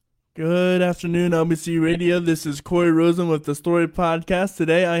Good afternoon, LBC Radio. This is Corey Rosen with the Story Podcast.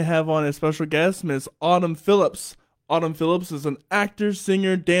 Today I have on a special guest, Miss Autumn Phillips. Autumn Phillips is an actor,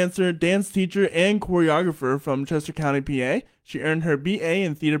 singer, dancer, dance teacher, and choreographer from Chester County, PA. She earned her BA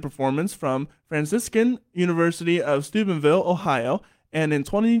in theater performance from Franciscan University of Steubenville, Ohio, and in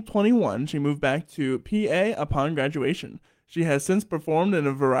 2021 she moved back to PA upon graduation. She has since performed in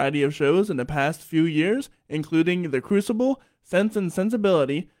a variety of shows in the past few years, including The Crucible, Sense and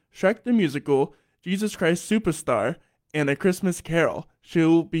Sensibility, Shrek the Musical, Jesus Christ Superstar, and A Christmas Carol.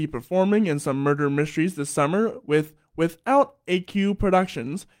 She'll be performing in some murder mysteries this summer with Without AQ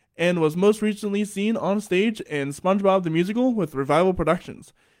Productions, and was most recently seen on stage in SpongeBob the Musical with Revival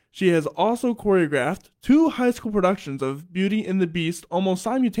Productions. She has also choreographed two high school productions of Beauty and the Beast almost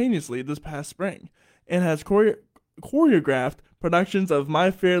simultaneously this past spring, and has choreographed productions of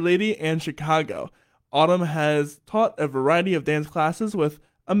My Fair Lady and Chicago. Autumn has taught a variety of dance classes with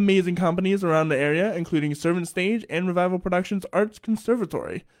amazing companies around the area, including Servant Stage and Revival Productions Arts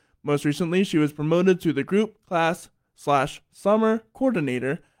Conservatory. Most recently, she was promoted to the group class/summer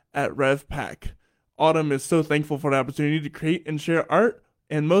coordinator at Rev Pack. Autumn is so thankful for the opportunity to create and share art,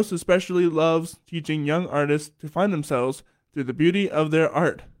 and most especially loves teaching young artists to find themselves through the beauty of their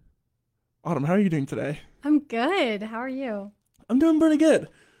art. Autumn, how are you doing today? I'm good. How are you? I'm doing pretty good.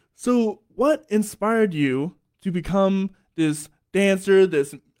 So, what inspired you to become this dancer,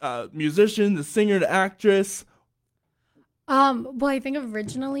 this musician, the singer, the actress? Well, I think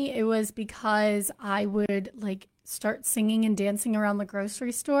originally it was because I would start singing and dancing around the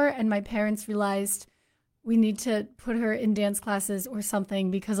grocery store, and my parents realized we need to put her in dance classes or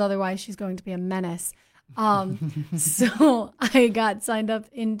something because otherwise she's going to be a menace. So I got signed up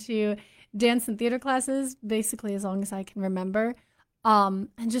into dance and theater classes basically as long as I can remember, and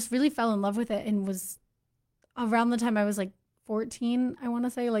just really fell in love with it. And was around the time I was 14, I want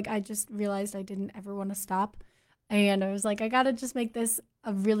to say, I just realized I didn't ever want to stop. And I was like, I got to just make this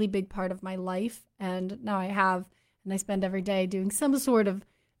a really big part of my life. And now I have, and I spend every day doing some sort of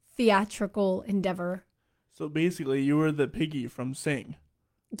theatrical endeavor. So basically, you were the piggy from Sing.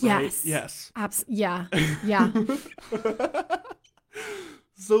 Right? Yes. Yes. Yeah. Yeah.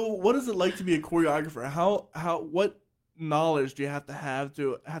 So what is it like to be a choreographer? What knowledge do you have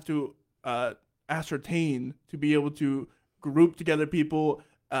to ascertain to be able to group together people,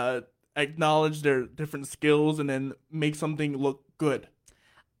 acknowledge their different skills, and then make something look good?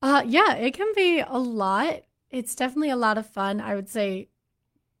 Yeah, it can be a lot. It's definitely a lot of fun. I would say,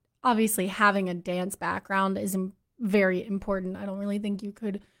 obviously, having a dance background is very important. I don't really think you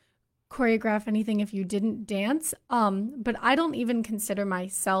could choreograph anything if you didn't dance. But I don't even consider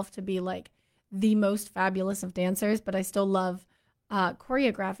myself to be the most fabulous of dancers, but I still love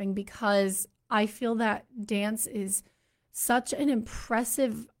choreographing because I feel that dance is such an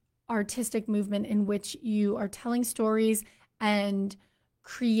impressive artistic movement in which you are telling stories and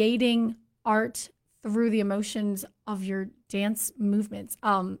creating art through the emotions of your dance movements,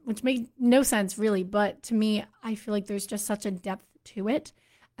 which made no sense really, but to me, I feel like there's just such a depth to it.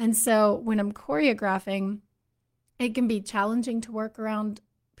 And so when I'm choreographing, it can be challenging to work around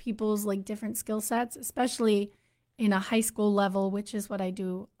people's different skill sets, especially in a high school level, which is what I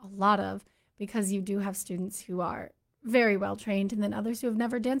do a lot of, because you do have students who are very well trained and then others who have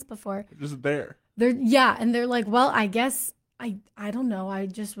never danced before. They're just there. And they're like, well, I guess I don't know. I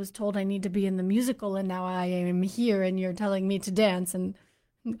just was told I need to be in the musical and now I am here and you're telling me to dance. And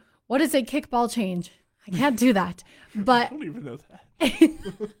what is a kickball change? I can't do that. But I don't even know that.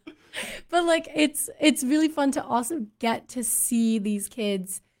 but it's really fun to also get to see these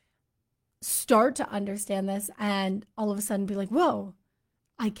kids start to understand this and all of a sudden be like, whoa,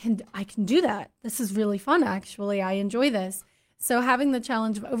 I can do that. This is really fun, actually. I enjoy this. So having the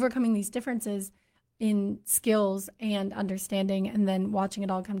challenge of overcoming these differences in skills and understanding and then watching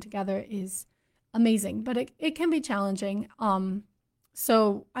it all come together is amazing. But it can be challenging.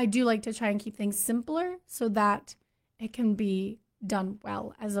 So I do like to try and keep things simpler so that it can be done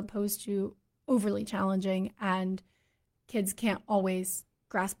well as opposed to overly challenging and kids can't always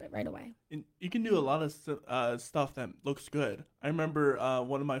grasp it right away. And you can do a lot of stuff that looks good. I remember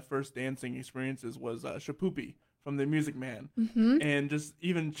one of my first dancing experiences was Shapoopy from the Music Man, and just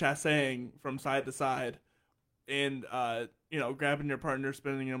even chasseing from side to side, and grabbing your partner,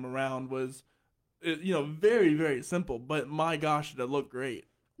 spinning them around was, very very simple. But my gosh, did it look great.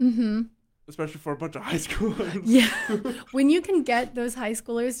 Especially for a bunch of high schoolers. Yeah, when you can get those high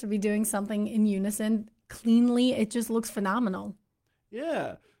schoolers to be doing something in unison cleanly, it just looks phenomenal.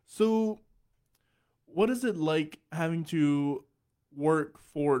 Yeah. So, what is it like having to work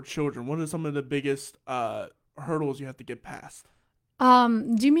for children? What are some of the biggest hurdles you have to get past?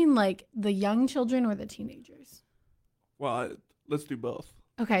 Do you mean like the young children or the teenagers? Well, let's do both.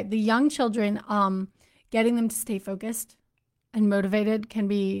 Okay, the young children, getting them to stay focused and motivated can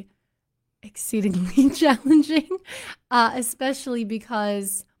be exceedingly challenging, especially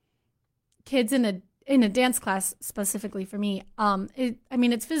because kids in a dance class specifically for me,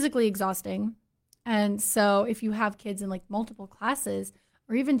 it's physically exhausting, and so if you have kids in like multiple classes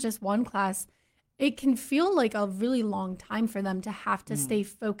or even just one class, it can feel like a really long time for them to have to stay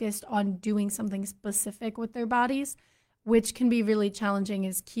focused on doing something specific with their bodies, which can be really challenging,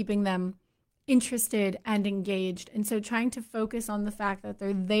 is keeping them interested and engaged. And so trying to focus on the fact that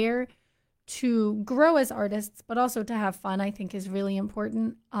they're there to grow as artists, but also to have fun, I think is really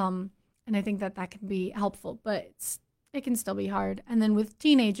important. And I think that can be helpful, but it can still be hard. And then with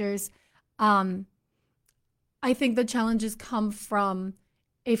teenagers, I think the challenges come from,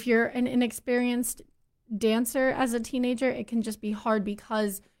 if you're an inexperienced dancer as a teenager, it can just be hard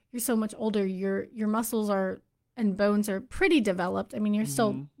because you're so much older. Your muscles are and bones are pretty developed. I mean, you're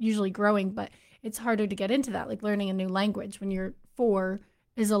still usually growing, but it's harder to get into that. Like learning a new language when you're 4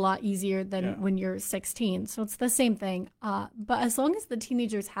 is a lot easier than when you're 16. So it's the same thing. But as long as the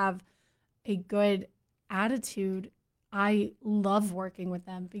teenagers have a good attitude, I love working with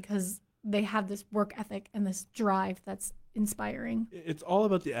them because they have this work ethic and this drive that's inspiring. It's all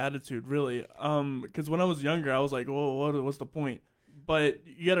about the attitude, really. Because when I was younger, I was like, "Well, what's the point?" But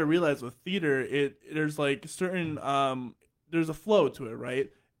you got to realize with theater, there's like certain there's a flow to it, right?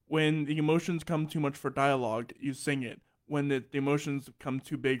 When the emotions come too much for dialogue, you sing it. When the emotions come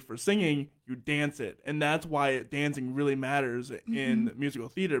too big for singing, you dance it, and that's why dancing really matters in musical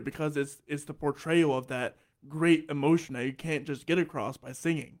theater, because it's the portrayal of that great emotion that you can't just get across by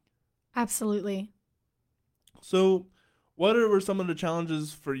singing. Absolutely. So, what were some of the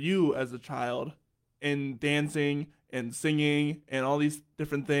challenges for you as a child in dancing and singing and all these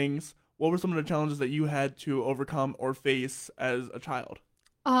different things? What were some of the challenges that you had to overcome or face as a child?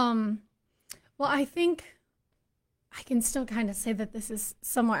 Well, I think I can still kind of say that this is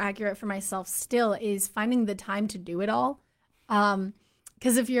somewhat accurate for myself still, is finding the time to do it all.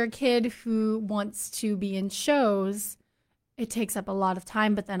 Because if you're a kid who wants to be in shows, it takes up a lot of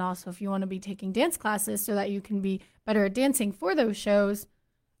time. But then also if you want to be taking dance classes so that you can be better at dancing for those shows,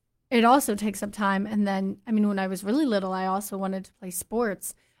 it also takes up time. And then, I mean, when I was really little, I also wanted to play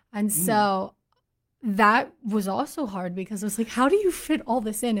sports. And so that was also hard because I was like, how do you fit all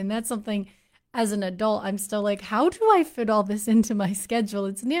this in? And that's something as an adult, I'm still like, how do I fit all this into my schedule?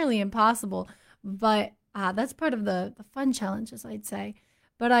 It's nearly impossible. But that's part of the fun challenges, I'd say.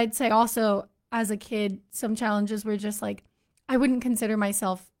 But I'd say also as a kid, some challenges were just like, I wouldn't consider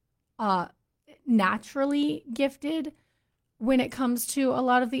myself naturally gifted when it comes to a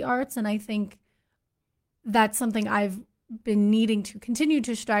lot of the arts. And I think that's something I've been needing to continue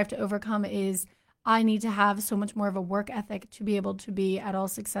to strive to overcome, is I need to have so much more of a work ethic to be able to be at all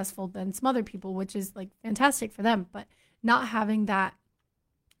successful than some other people, which is like fantastic for them. But not having that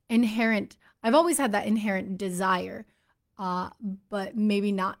I've always had that inherent desire, but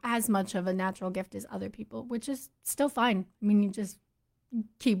maybe not as much of a natural gift as other people, which is still fine. I mean, you just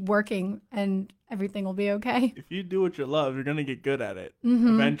keep working and everything will be okay. If you do what you love, you're going to get good at it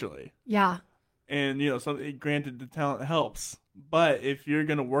eventually. Yeah. And, granted, the talent helps. But if you're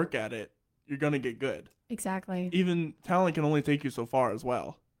going to work at it, you're going to get good. Exactly. Even talent can only take you so far as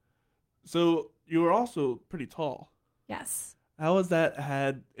well. So you were also pretty tall. Yes. How has that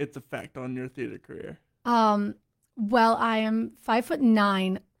had its effect on your theater career? Well, I am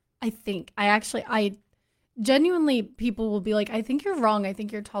 5'9", I think. I genuinely, people will be like, I think you're wrong. I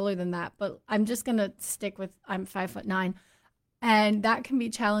think you're taller than that. But I'm just going to stick with I'm 5'9". And that can be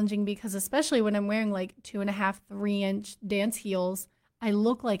challenging because especially when I'm wearing like 2.5, 3-inch dance heels, I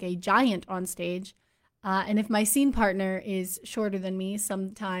look like a giant on stage. And if my scene partner is shorter than me,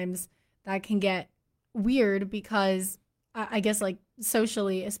 sometimes that can get weird because I guess like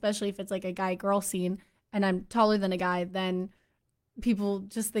socially, especially if it's like a guy-girl scene and I'm taller than a guy, then people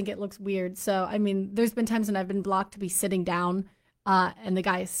just think it looks weird. So, I mean, there's been times when I've been blocked to be sitting down and the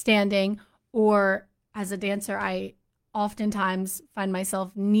guy is standing. Or as a dancer, I oftentimes find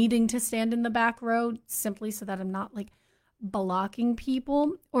myself needing to stand in the back row simply so that I'm not like blocking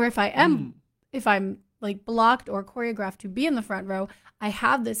people. Or if I'm like blocked or choreographed to be in the front row, I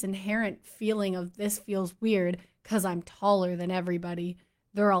have this inherent feeling of this feels weird because I'm taller than everybody.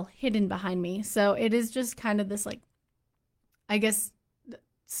 They're all hidden behind me. So it is just kind of this like, I guess,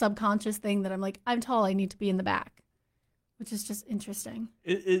 subconscious thing that I'm like, I'm tall, I need to be in the back, which is just interesting.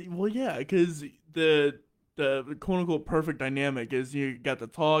 Well, yeah, because the quote unquote perfect dynamic is you got the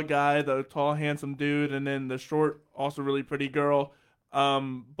tall guy, the tall handsome dude, and then the short, also really pretty girl.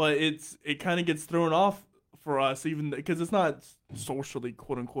 But it kind of gets thrown off for us, even because it's not socially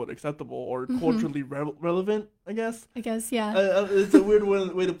quote unquote acceptable or culturally relevant. I guess. Yeah. It's a weird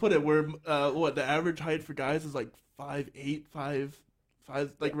way to put it. Where what the average height for guys is like 5'8",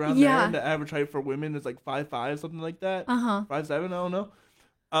 5'5", like around there, and the average height for women is like 5'5", something like that. 5'7", I don't know.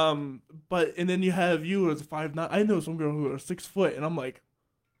 But and then you have you as 5'9". I know some girl who are 6 foot, and I'm like,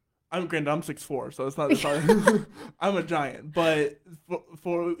 I'm 6'4", so it's not. I'm a giant, but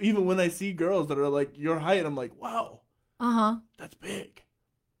for even when I see girls that are like your height, I'm like, wow, that's big.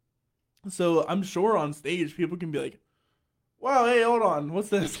 So I'm sure on stage people can be like, wow, hey, hold on, what's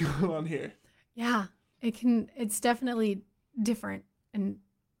this going on here? Yeah, it's definitely different and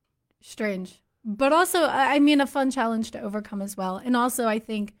strange, but also, I mean, a fun challenge to overcome as well. And also, I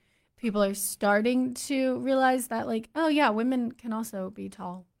think people are starting to realize that, like, oh yeah, women can also be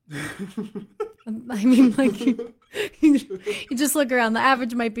tall. I mean, like, you just look around. The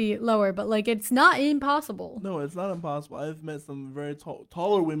average might be lower, but like, it's not impossible. No, it's not impossible. I've met some very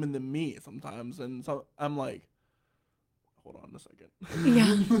taller women than me sometimes, and so I'm like, hold on a second.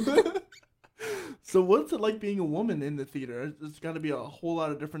 Yeah. So what's it like being a woman in the theater? It's got to be a whole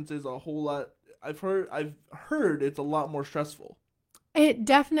lot of differences. A whole lot. I've heard it's a lot more stressful. It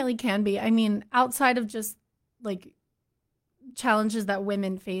definitely can be. I mean, outside of just like challenges that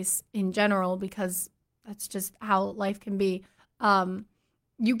women face in general, because that's just how life can be.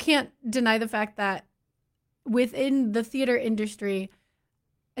 You can't deny the fact that within the theater industry,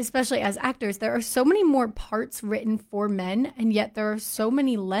 especially as actors, there are so many more parts written for men, and yet there are so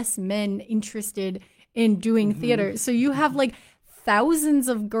many less men interested in doing theater. So you have like thousands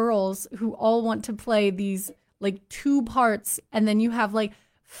of girls who all want to play these like 2 parts, and then you have like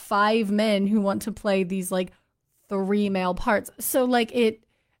 5 men who want to play these like 3 male parts. So like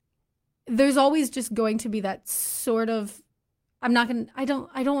there's always just going to be that sort of, I don't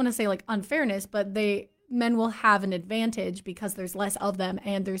want to say like unfairness, but men will have an advantage because there's less of them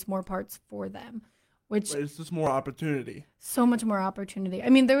and there's more parts for them, which it's just more opportunity. So much more opportunity. I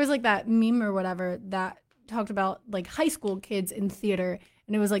mean, there was like that meme or whatever that talked about like high school kids in theater,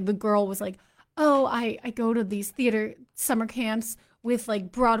 and it was like the girl was like, oh, I go to these theater summer camps with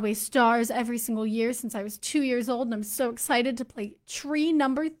like Broadway stars every single year since I was 2 years old, and I'm so excited to play tree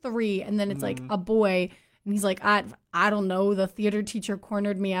number 3. And then it's like a boy, and he's like, I don't know, the theater teacher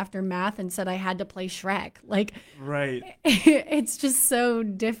cornered me after math and said I had to play Shrek. Like, right. It's just so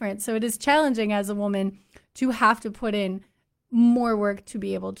different. So it is challenging as a woman to have to put in more work to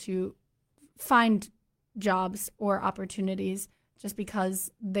be able to find jobs or opportunities just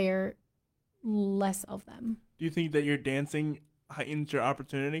because they're less of them. Do you think that your dancing heightens your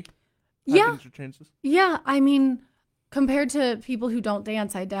opportunity? Yeah. Heightens your chances? Yeah. I mean, compared to people who don't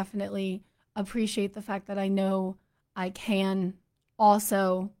dance, I definitely appreciate the fact that I know I can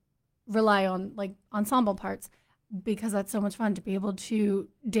also rely on like ensemble parts, because that's so much fun to be able to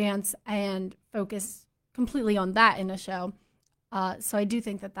dance and focus completely on that in a show. So I do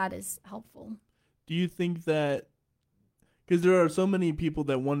think that is helpful. Do you think that, because there are so many people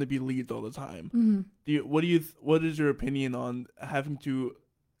that want to be leads all the time, what is your opinion on having to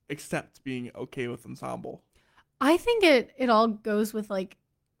accept being okay with ensemble? I think it all goes with like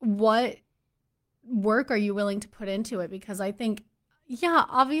what work are you willing to put into it, because I think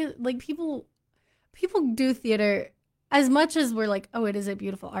obviously like people do theater as much as we're like, oh, it is a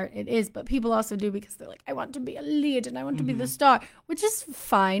beautiful art, it is, but people also do because they're like, I want to be a lead and I want to be the star, which is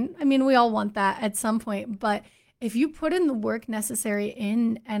fine. I mean, we all want that at some point, but if you put in the work necessary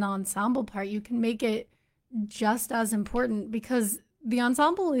in an ensemble part, you can make it just as important, because the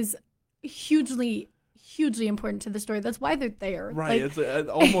ensemble is hugely important to the story. That's why they're there. Right. Like, I'd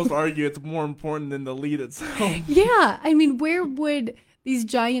almost argue it's more important than the lead itself. Yeah. I mean, where would these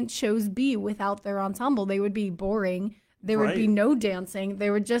giant shows be without their ensemble? They would be boring. There would be no dancing.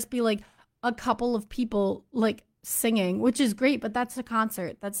 There would just be like a couple of people like singing, which is great, but that's a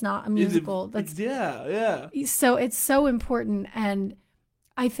concert. That's not a musical. Yeah. So it's so important. And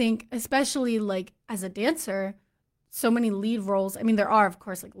I think especially like as a dancer, so many lead roles. I mean, there are, of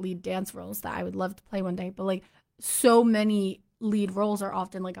course, like lead dance roles that I would love to play one day, but like so many lead roles are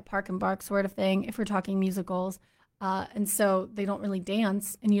often like a park and bark sort of thing if we're talking musicals. And so they don't really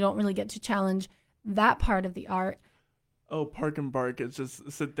dance, and you don't really get to challenge that part of the art. Oh, park and bark. It's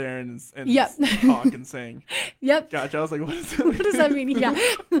just sit there and yep. talk and sing. Yep. Gotcha. I was like, what does that mean? Yeah.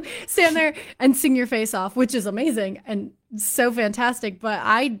 Stand there and sing your face off, which is amazing and so fantastic. But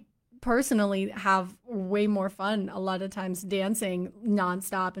I personally have way more fun a lot of times dancing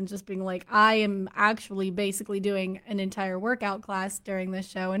nonstop and just being like, I am actually basically doing an entire workout class during this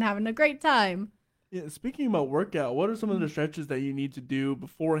show and having a great time. Yeah, speaking about workout, what are some of the stretches that you need to do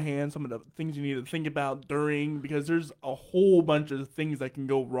beforehand? Some of the things you need to think about during, because there's a whole bunch of things that can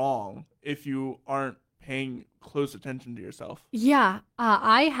go wrong if you aren't paying close attention to yourself. Yeah,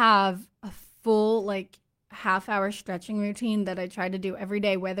 I have a full like half-hour stretching routine that I try to do every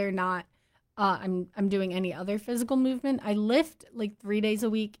day, whether or not I'm doing any other physical movement. I lift like 3 days a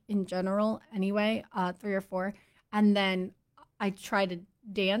week in general, anyway, 3 or 4, and then I try to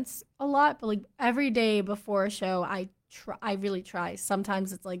dance a lot. But like every day before a show, I really try.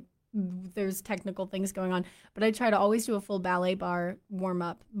 Sometimes it's like there's technical things going on, but I try to always do a full ballet bar warm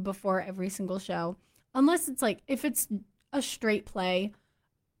up before every single show. Unless it's like if it's a straight play,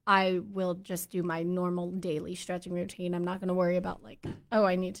 I will just do my normal daily stretching routine. I'm not going to worry about like, oh,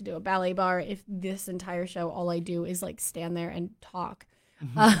 I need to do a ballet bar if this entire show all I do is like stand there and talk.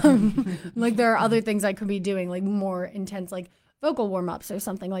 Like there are other things I could be doing, like more intense, like vocal warm ups or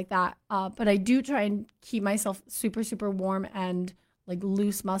something like that. But I do try and keep myself super, super warm and like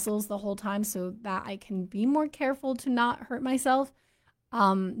loose muscles the whole time so that I can be more careful to not hurt myself.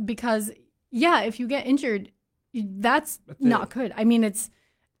 Because yeah, if you get injured, that's not good. I mean, it's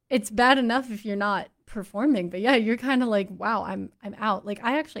bad enough if you're not performing, but yeah, you're kind of like, wow, I'm out. Like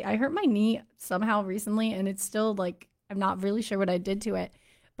I hurt my knee somehow recently, and it's still like I'm not really sure what I did to it,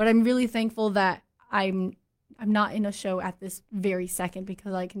 but I'm really thankful that I'm not in a show at this very second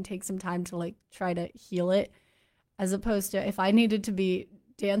because I can take some time to like try to heal it, as opposed to if I needed to be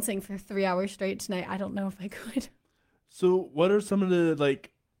dancing for 3 hours straight tonight, I don't know if I could. So, what are some of the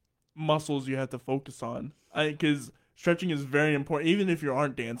like muscles you have to focus on? Because stretching is very important, even if you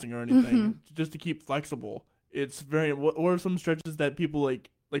aren't dancing or anything, just to keep flexible. It's very. What are some stretches that people like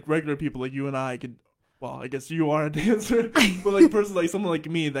regular people like you and I could? Well, I guess you are a dancer, but like person like someone like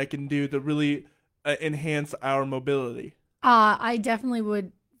me that can do to really enhance our mobility. I definitely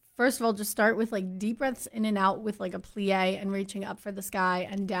would. First of all, just start with like deep breaths in and out with like a plie and reaching up for the sky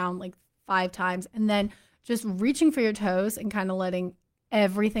and down like 5 times, and then just reaching for your toes and kind of letting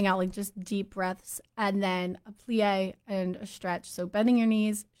everything out, like just deep breaths, and then a plie and a stretch. So bending your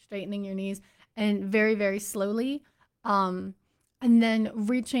knees, straightening your knees, and very, very slowly. And then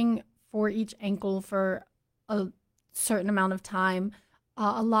reaching for each ankle for a certain amount of time.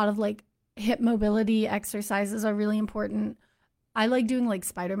 A lot of like hip mobility exercises are really important. I like doing like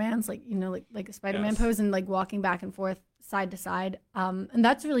Spider-Man's, like, you know, like a Spider-Man pose and like walking back and forth side to side. And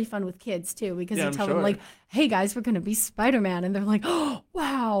that's really fun with kids too, because you tell them like, hey guys, we're going to be Spider-Man. And they're like, oh,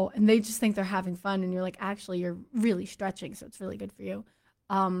 wow. And they just think they're having fun. And you're like, actually, you're really stretching. So it's really good for you.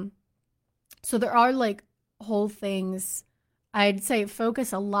 So there are like whole things. I'd say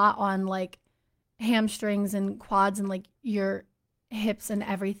focus a lot on like hamstrings and quads and like your hips and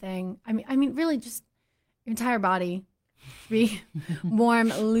everything. I mean, really just your entire body. Be warm,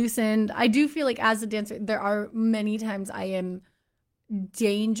 loosened. I do feel like as a dancer, there are many times I am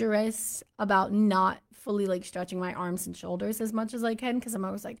dangerous about not fully like stretching my arms and shoulders as much as I can, because I'm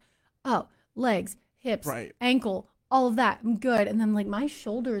always like, oh, legs, hips, ankle, all of that, I'm good. And then like my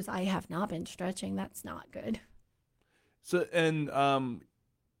shoulders, I have not been stretching. That's not good. So, and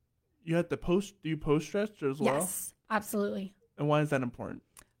you have to do you post stretch as well? Yes, absolutely. And why is that important?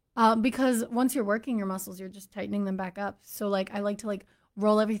 Because once you're working your muscles, you're just tightening them back up. So like I like to like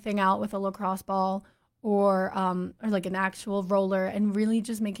roll everything out with a lacrosse ball or like an actual roller, and really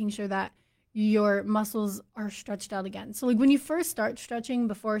just making sure that your muscles are stretched out again. So like when you first start stretching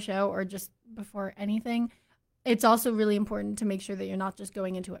before a show or just before anything, it's also really important to make sure that you're not just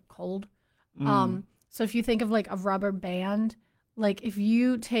going into it cold. So if you think of like a rubber band, like if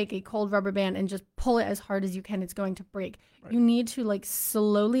you take a cold rubber band and just pull it as hard as you can, it's going to break. Right. You need to like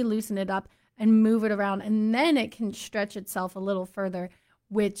slowly loosen it up and move it around, and then it can stretch itself a little further,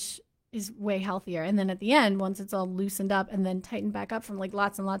 which is way healthier. And then at the end, once it's all loosened up and then tightened back up from like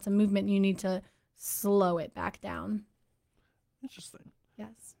lots and lots of movement, you need to slow it back down. Interesting.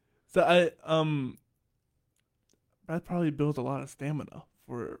 Yes. So that probably builds a lot of stamina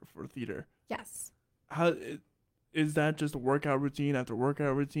for theater. Yes. How is that just a workout routine after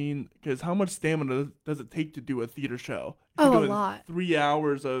workout routine? Because how much stamina does it take to do a theater show? A lot. 3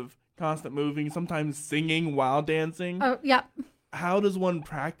 hours of constant moving, sometimes singing while dancing. Oh, yeah. How does one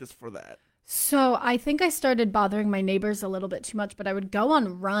practice for that? So I think I started bothering my neighbors a little bit too much, but I would go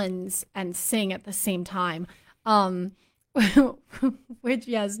on runs and sing at the same time, which,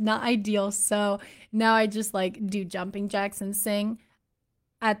 yes, not ideal. So now I just like do jumping jacks and sing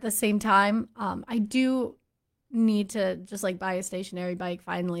at the same time. I do need to just like buy a stationary bike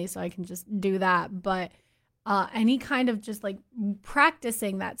finally so I can just do that. But any kind of just like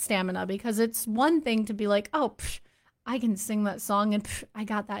practicing that stamina, because it's one thing to be like, oh, I can sing that song and I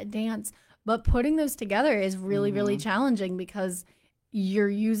got that dance. But putting those together is really, really challenging because you're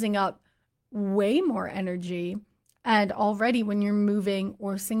using up way more energy. And already when you're moving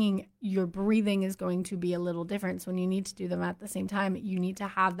or singing, your breathing is going to be a little different. So when you need to do them at the same time, you need to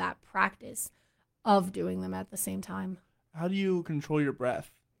have that practice of doing them at the same time. How do you control your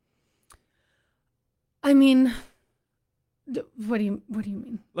breath? I mean, what do you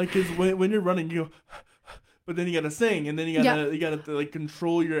mean? Like, cause when you're running, you go, but then you gotta sing, and then you gotta like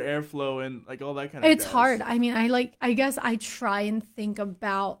control your airflow and like all that kind of. It's hard. I mean, I guess I try and think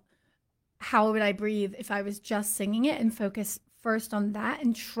about how would I breathe if I was just singing it and focus first on that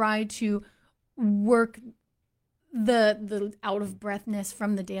and try to work the out of breathness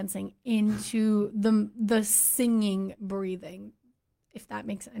from the dancing into the singing breathing, if that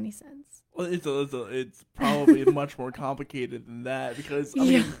makes any sense. Well, it's probably much more complicated than that because I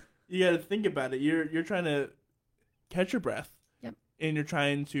mean, you got to think about it. You're trying to catch your breath, yep, and you're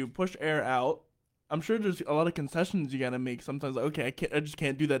trying to push air out. I'm sure there's a lot of concessions you got to make. Sometimes, like, okay, I just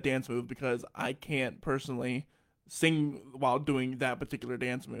can't do that dance move because I can't personally sing while doing that particular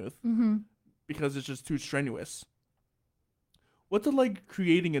dance move because it's just too strenuous. What's it like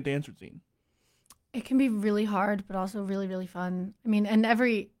creating a dance routine? It can be really hard, but also really, really fun. I mean, and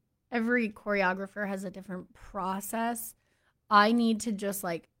every choreographer has a different process. I need to just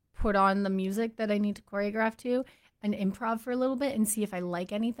like put on the music that I need to choreograph to and improv for a little bit and see if I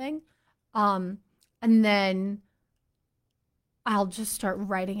like anything. And then I'll just start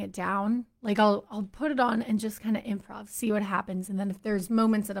writing it down. Like I'll put it on and just kind of improv, see what happens. And then if there's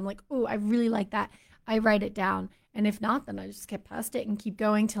moments that I'm like, oh, I really like that, I write it down. And if not, then I just get past it and keep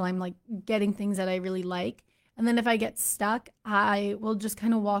going till I'm like getting things that I really like. And then if I get stuck, I will just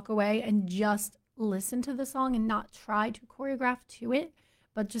kind of walk away and just listen to the song and not try to choreograph to it,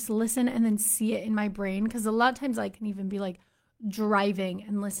 but just listen and then see it in my brain. Because a lot of times I can even be like driving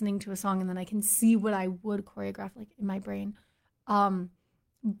and listening to a song and then I can see what I would choreograph like in my brain. But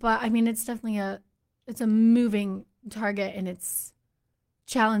I mean, it's definitely it's a moving target and it's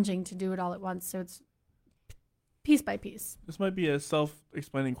challenging to do it all at once. So it's piece by piece. This might be a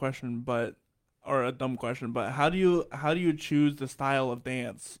self-explaining question, or a dumb question, but how do you choose the style of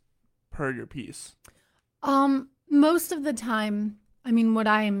dance per your piece? Most of the time, I mean, what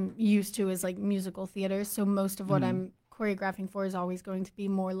I'm used to is like musical theater. So most of what I'm choreographing for is always going to be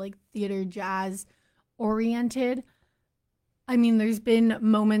more like theater jazz oriented. I mean, there's been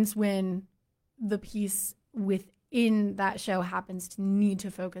moments when the piece within that show happens to need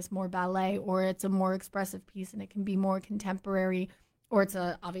to focus more ballet, or it's a more expressive piece and it can be more contemporary, or it's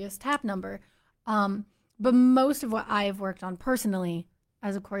an obvious tap number. But most of what I've worked on personally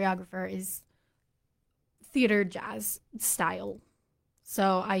as a choreographer is theater jazz style.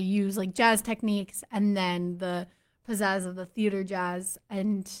 So I use like jazz techniques and then the pizzazz of the theater jazz,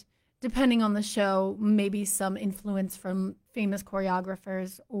 and depending on the show, maybe some influence from famous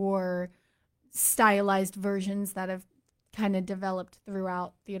choreographers or stylized versions that have kind of developed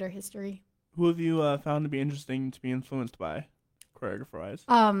throughout theater history. Who have you found to be interesting to be influenced by, choreographer-wise?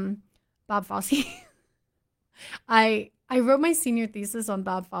 Bob Fosse. I wrote my senior thesis on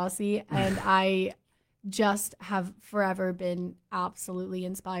Bob Fosse, and I just have forever been absolutely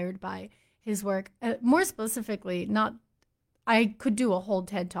inspired by his work. More specifically, I could do a whole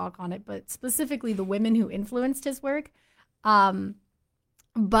TED talk on it, but specifically the women who influenced his work. But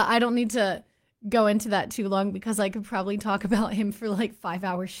I don't need to go into that too long because I could probably talk about him for like 5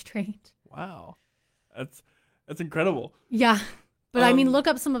 hours straight. Wow. That's incredible. Yeah. But I mean, look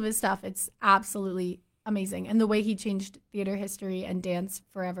up some of his stuff. It's absolutely amazing. And the way he changed theater history and dance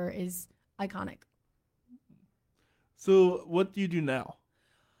forever is iconic. So what do you do now?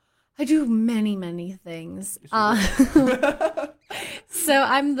 I do many, many things. So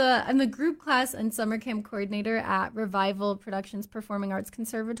I'm the group class and summer camp coordinator at Revival Productions Performing Arts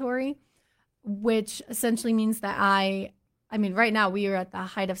Conservatory, which essentially means that I mean, right now we are at the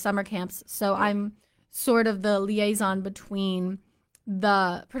height of summer camps. So I'm sort of the liaison between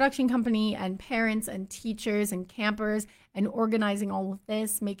the production company and parents and teachers and campers and organizing all of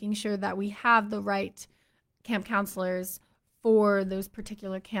this, making sure that we have the right camp counselors for those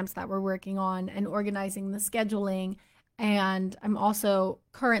particular camps that we're working on and organizing the scheduling. And I'm also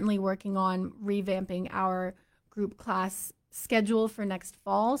currently working on revamping our group class schedule for next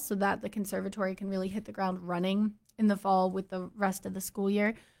fall so that the conservatory can really hit the ground running in the fall with the rest of the school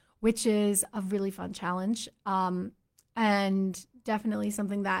year, which is a really fun challenge. And definitely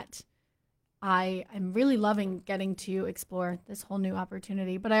something that I am really loving getting to explore this whole new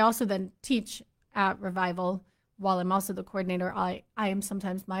opportunity. But I also then teach at Revival while I'm also the coordinator. I am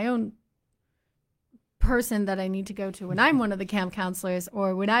sometimes my own person that I need to go to when I'm one of the camp counselors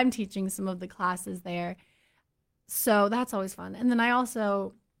or when I'm teaching some of the classes there. So that's always fun. And then I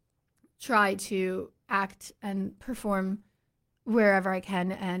also try to act and perform wherever I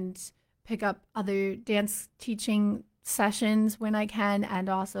can and pick up other dance teaching sessions when I can, and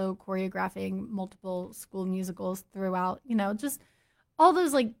also choreographing multiple school musicals throughout, just all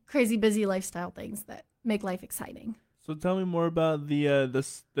those like crazy busy lifestyle things that make life exciting. So tell me more about the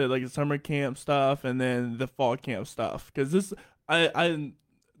like the summer camp stuff and then the fall camp stuff, because I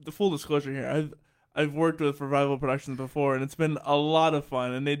the full disclosure here, I've worked with Revival Productions before, and it's been a lot of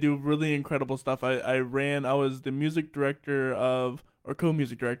fun, and they do really incredible stuff. I was the music director of, or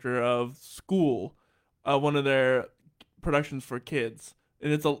co-music director of School, one of their productions for kids,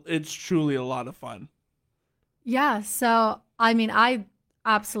 and it's truly a lot of fun. Yeah, so I mean, I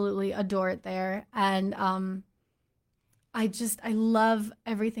absolutely adore it there, and I love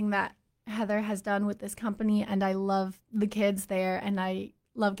everything that Heather has done with this company, and I love the kids there, and I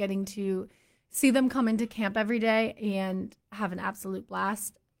love getting to see them come into camp every day and have an absolute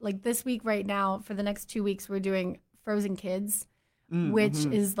blast. Like this week right now, for the next 2 weeks, we're doing Frozen Kids, which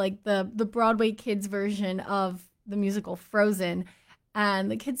is like the Broadway kids version of the musical Frozen.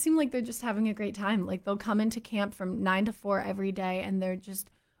 And the kids seem like they're just having a great time. Like they'll come into camp from 9 to 4 every day, and they're just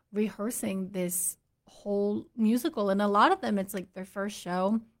rehearsing this whole musical. And a lot of them, it's like their first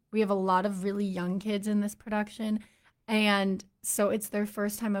show. We have a lot of really young kids in this production. And so it's their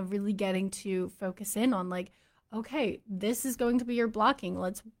first time of really getting to focus in on like, okay, this is going to be your blocking.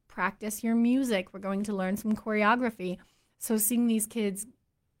 Let's practice your music. We're going to learn some choreography. So seeing these kids,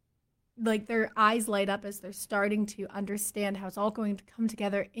 like their eyes light up as they're starting to understand how it's all going to come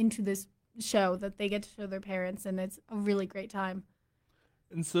together into this show that they get to show their parents. And it's a really great time.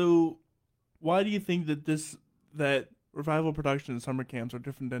 And so why do you think that Revival Productions summer camps are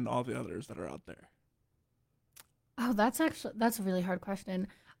different than all the others that are out there? Oh, that's a really hard question.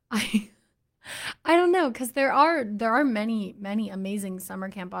 I I don't know, because there are many amazing summer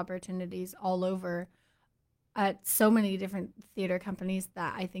camp opportunities all over at so many different theater companies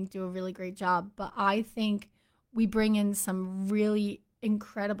that I think do a really great job. But I think we bring in some really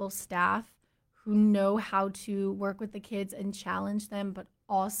incredible staff who know how to work with the kids and challenge them, but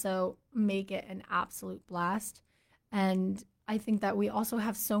also make it an absolute blast. And I think that we also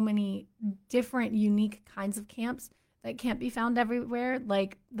have so many different, unique kinds of camps that can't be found everywhere.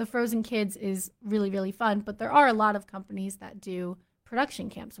 Like the Frozen Kids is really, really fun, but there are a lot of companies that do production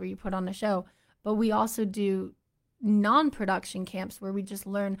camps where you put on a show. But we also do non-production camps where we just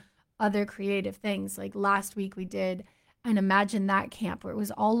learn other creative things. Like last week we did an Imagine That camp where it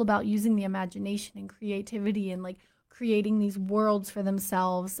was all about using the imagination and creativity and like creating these worlds for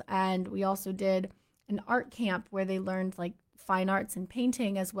themselves. And we also did an art camp where they learned like fine arts and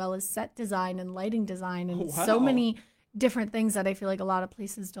painting, as well as set design and lighting design, and so many different things that I feel like a lot of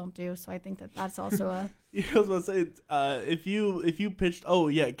places don't do. So I think that that's also a I was gonna say, if you pitched, oh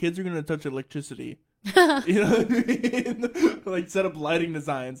yeah, kids are gonna touch electricity, you know what I mean? Like set up lighting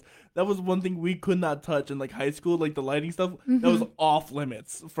designs. That was one thing we could not touch in like high school, like the lighting stuff. That was off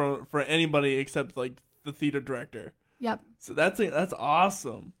limits for anybody except like the theater director. Yep. So that's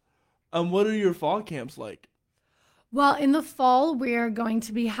awesome. What are your fall camps like? Well, in the fall, we're going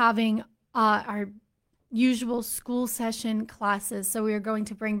to be having our usual school session classes. So we are going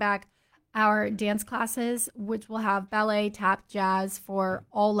to bring back our dance classes, which will have ballet, tap, jazz for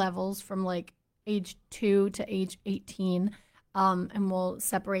all levels from like age 2 to age 18. And we'll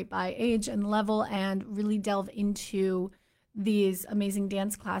separate by age and level and really delve into these amazing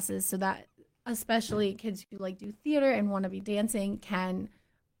dance classes so that especially kids who like do theater and want to be dancing can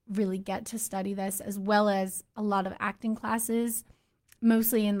really get to study this, as well as a lot of acting classes,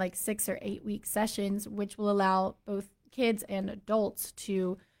 mostly in like 6 or 8 week sessions, which will allow both kids and adults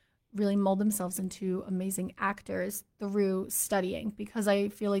to really mold themselves into amazing actors through studying. Because I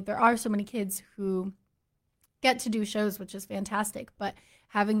feel like there are so many kids who get to do shows, which is fantastic, but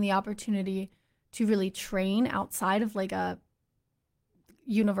having the opportunity to really train outside of like a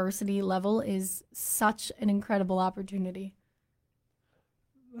university level is such an incredible opportunity.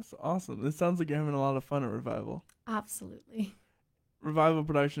 That's awesome. It sounds like you're having a lot of fun at Revival. Absolutely. Revival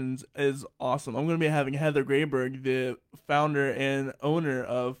Productions is awesome. I'm going to be having Heather Grayberg, the founder and owner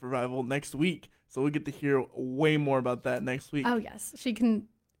of Revival, next week. So we'll get to hear way more about that next week. Oh, yes. She can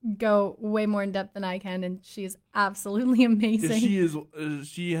go way more in depth than I can, and she is absolutely amazing. Yeah,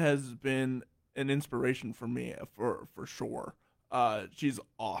 she has been an inspiration for me, for sure. She's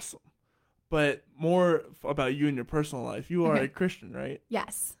awesome. But more about you and your personal life. You are a Christian, right?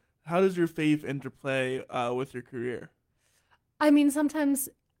 Yes. How does your faith interplay with your career? I mean, sometimes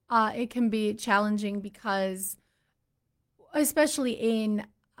it can be challenging because, especially in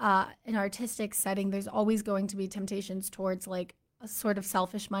an artistic setting, there's always going to be temptations towards like a sort of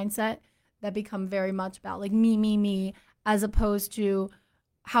selfish mindset that become very much about like me, as opposed to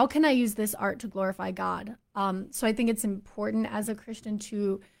how can I use this art to glorify God? So I think it's important as a Christian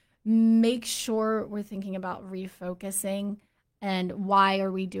to make sure we're thinking about refocusing and why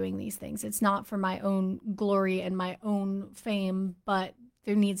are we doing these things. It's not for my own glory and my own fame, but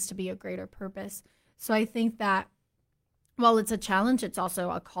there needs to be a greater purpose. So I think that while it's a challenge, it's also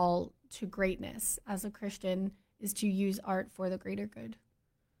a call to greatness as a Christian, is to use art for the greater good.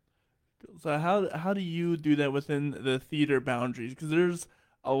 So how do you do that within the theater boundaries? Because there's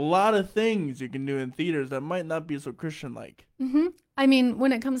a lot of things you can do in theaters that might not be so Christian-like. Mm-hmm. I mean,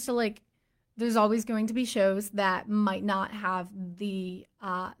 when it comes to like, there's always going to be shows that might not have the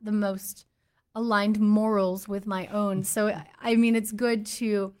most aligned morals with my own. So I mean, it's good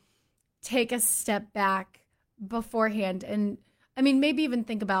to take a step back beforehand, and I mean, maybe even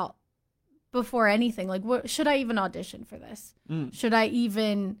think about before anything, like, what should I even audition for this? Should I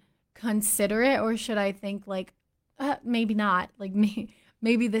even consider it, or should I think like maybe not, like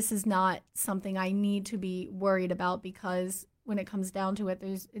maybe this is not something I need to be worried about, because when it comes down to it,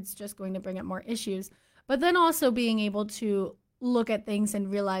 it's just going to bring up more issues. But then also being able to look at things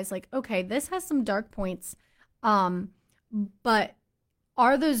and realize like, okay, this has some dark points, but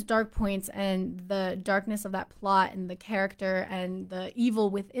are those dark points and the darkness of that plot and the character and the evil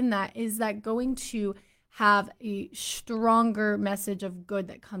within that, is that going to have a stronger message of good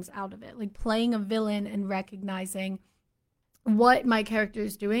that comes out of it? Like playing a villain and recognizing what my character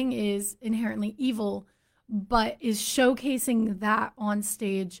is doing is inherently evil, but is showcasing that on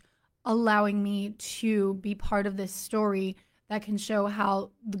stage, allowing me to be part of this story that can show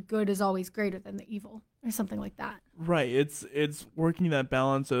how the good is always greater than the evil, or something like that. Right. It's working that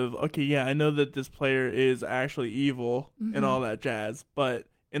balance of, okay, yeah, I know that this player is actually evil and all that jazz, but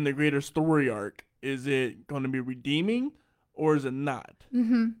in the greater story arc, is it going to be redeeming or is it not?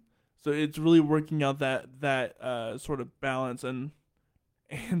 Mm-hmm. So it's really working out that sort of balance and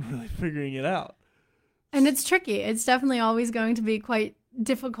really figuring it out. And it's tricky. It's definitely always going to be quite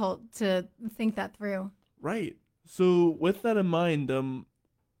difficult to think that through. Right. So with that in mind,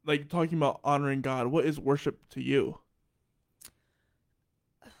 like talking about honoring God, what is worship to you?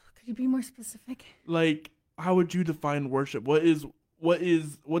 Could you be more specific? Like, how would you define worship? What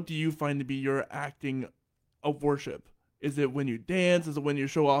do you find to be your acting of worship? Is it when you dance? Is it when you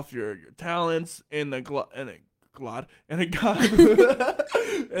show off your talents in a God and a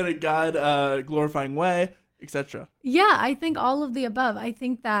God glorifying way, etc.? Yeah, I think all of the above. I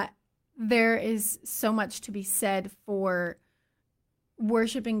think that there is so much to be said for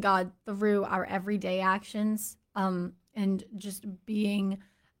worshiping God through our everyday actions, and just being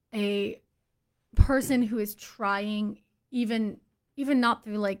a person who is trying, even not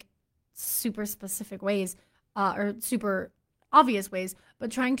through like super specific ways, or super obvious ways,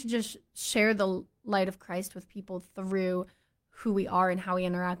 but trying to just share the light of Christ with people through who we are and how we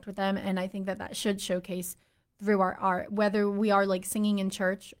interact with them. And I think that should showcase through our art, whether we are like singing in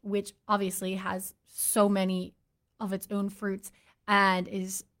church, which obviously has so many of its own fruits and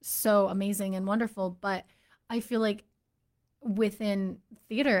is so amazing and wonderful. But I feel like within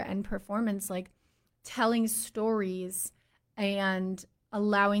theater and performance, like telling stories and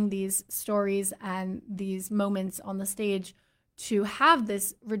allowing these stories and these moments on the stage to have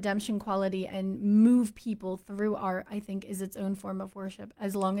this redemption quality and move people through art, I think is its own form of worship,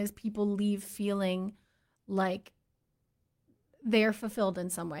 as long as people leave feeling like they're fulfilled in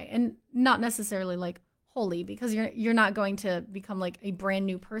some way, and not necessarily like holy, because you're not going to become like a brand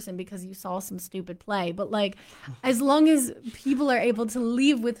new person because you saw some stupid play, but like as long as people are able to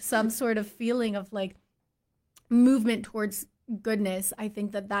leave with some sort of feeling of like movement towards goodness, I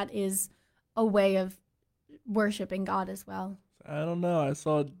think that is a way of worshiping God as well. I don't know. I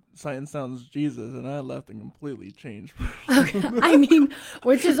saw Sight and Sound's Jesus, and I left and completely changed. Okay. I mean,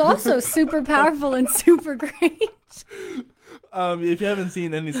 which is also super powerful and super great. If you haven't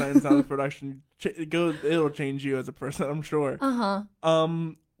seen any Sight and Sound production, it'll change you as a person, I'm sure.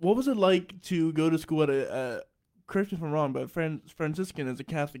 What was it like to go to school at a correct me if I'm wrong, but Franciscan is a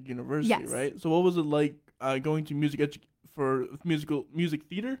Catholic university, yes, right? So what was it like going to music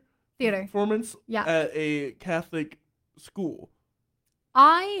theater performance at a Catholic school?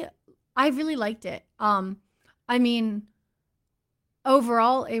 I really liked it. I mean,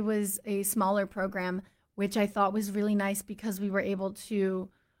 overall it was a smaller program, which I thought was really nice because we were able to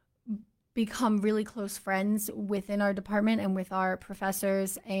become really close friends within our department and with our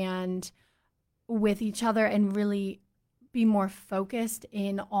professors and with each other, and really be more focused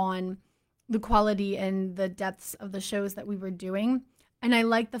in on the quality and the depths of the shows that we were doing. And I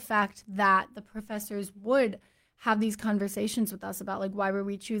like the fact that the professors would have these conversations with us about like why were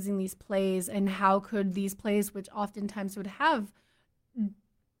we choosing these plays and how could these plays, which oftentimes would have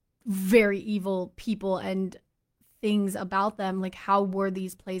very evil people and things about them, like how were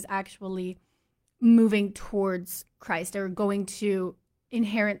these plays actually moving towards Christ or going to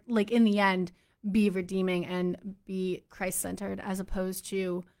inherent, like in the end, be redeeming and be Christ-centered as opposed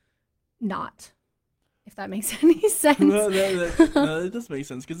to not, if that makes any sense. No, it does make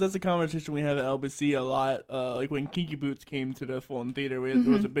sense because that's a conversation we have at LBC a lot. Like when Kinky Boots came to the Fulton Theater,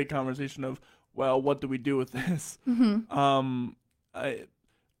 there was a big conversation of, well, what do we do with this?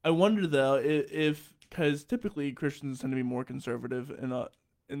 I wonder though if because typically Christians tend to be more conservative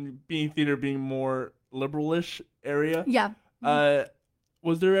and being theater being more liberalish area. Yeah.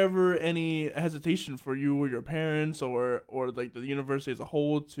 Was there ever any hesitation for you or your parents or like the university as a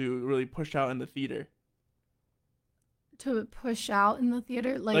whole to really push out in the theater? To push out in the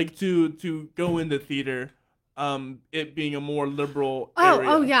theater? Like to go into theater, it being a more liberal area.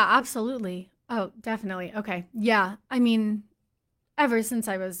 Oh, yeah, absolutely. Oh, definitely. Okay. Yeah. I mean, ever since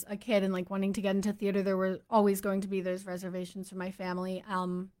I was a kid and like wanting to get into theater, there were always going to be those reservations for my family.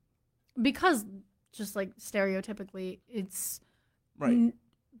 Because just like stereotypically, it's... Right.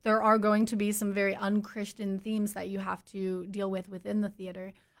 There are going to be some very unchristian themes that you have to deal with within the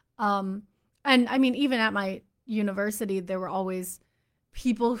theater. And I mean, even at my university, there were always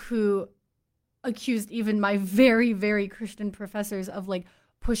people who accused even my very, very Christian professors of like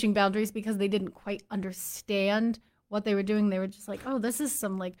pushing boundaries because they didn't quite understand what they were doing. They were just like, oh, this is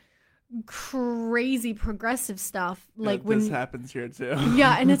some like crazy progressive stuff. Like this happens here too.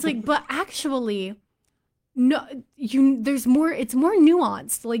 Yeah. And it's like, but actually... No, there's more, it's more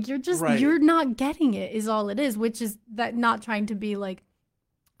nuanced. Like you're not getting it is all it is, which is that not trying to be like,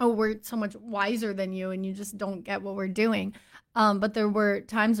 oh, we're so much wiser than you and you just don't get what we're doing. But there were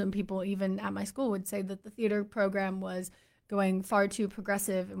times when people even at my school would say that the theater program was going far too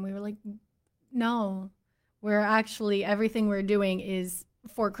progressive. And we were like, no, we're actually, everything we're doing is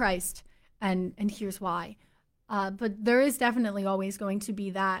for Christ. And here's why. But there is definitely always going to be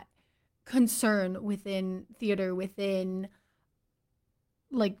that concern within theater, within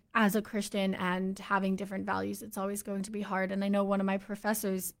like as a Christian and having different values. It's always going to be hard. And I know one of my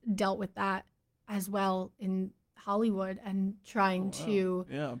professors dealt with that as well in Hollywood and trying to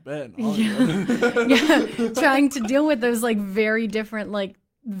trying to deal with those like very different like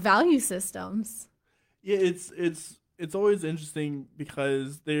value systems. Yeah, it's always interesting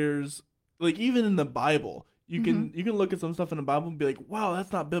because there's like even in the Bible you can look at some stuff in the Bible and be like, wow,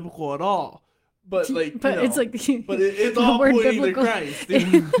 that's not biblical at all. But like, it's like, it's all pointing to Christ.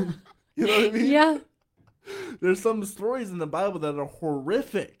 You know what I mean? Yeah. There's some stories in the Bible that are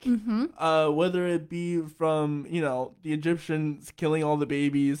horrific. Whether it be from the Egyptians killing all the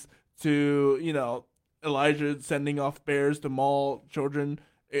babies to Elijah sending off bears to maul children.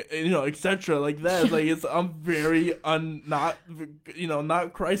 Etc. Like that. Like it's very not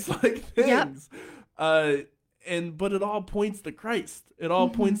Christ-like things. Yep. But it all points to Christ. It all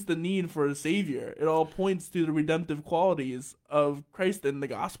points the need for a savior. It all points to the redemptive qualities of Christ in the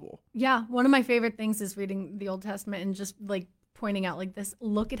gospel. Yeah, one of my favorite things is reading the Old Testament and just like pointing out like this.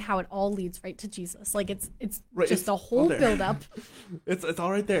 Look at how it all leads right to Jesus. Like it's right, just a whole build up. It's all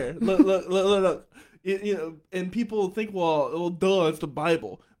right there. Look. And people think, well, duh, it's the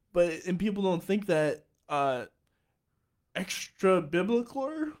Bible. And people don't think that extra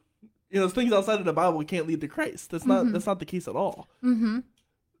biblical. Things outside of the Bible can't lead to Christ. That's not the case at all. Where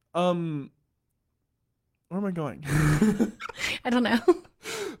am I going? I don't know.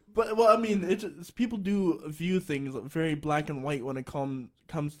 But I mean, people do view things very black and white when it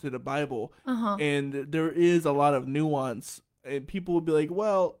comes to the Bible, and there is a lot of nuance. And people will be like,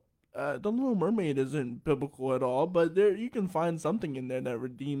 well, The Little Mermaid isn't biblical at all, but you can find something in there that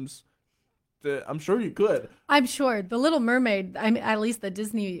redeems. I'm sure you could. I'm sure. The Little Mermaid, I mean, at least the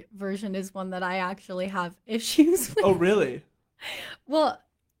Disney version is one that I actually have issues with. Oh, really? Well,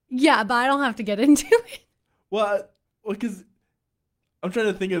 yeah, but I don't have to get into it. Well, because I'm trying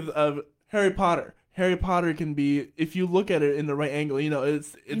to think of Harry Potter. Harry Potter can be, if you look at it in the right angle,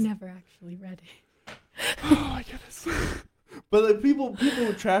 it's I never actually read it. Oh, my goodness. But like, people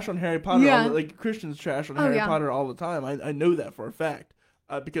trash on Harry Potter. Yeah. Like Christians trash on Harry Potter all the time. I know that for a fact.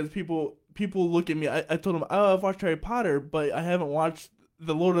 Because people look at me. I told them, oh, I've watched Harry Potter, but I haven't watched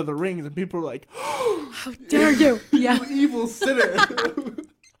The Lord of the Rings, and people are like, oh, how dare you? Yeah, you evil sinner.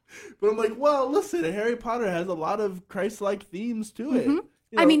 But I'm like, well, listen, Harry Potter has a lot of Christ-like themes to it.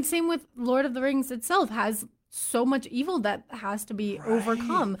 I mean, same with Lord of the Rings itself has so much evil that has to be Right.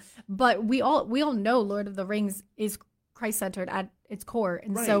 overcome. But we all know Lord of the Rings is Christ-centered at its core.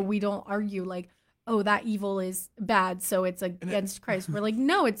 And so Right. we don't argue like, oh, that evil is bad, so it's against Christ. We're like,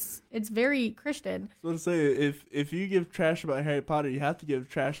 no, it's very Christian. So let's say if you give trash about Harry Potter, you have to give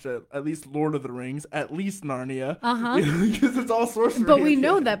trash to at least Lord of the Rings, at least Narnia, because it's all sorcery. But we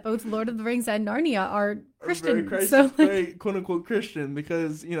know that both Lord of the Rings and Narnia are Christian. Very quote unquote Christian,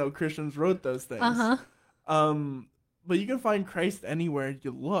 because Christians wrote those things. But you can find Christ anywhere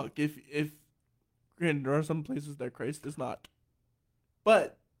you look. If granted, there are some places that Christ is not,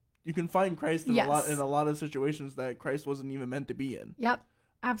 but you can find Christ in a lot of situations that Christ wasn't even meant to be in. Yep,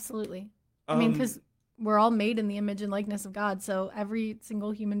 absolutely. I mean, because we're all made in the image and likeness of God, so every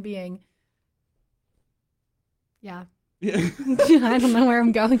single human being. Yeah. I don't know where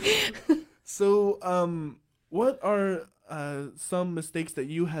I'm going. So, what are some mistakes that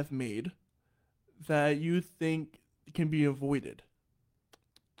you have made that you think can be avoided?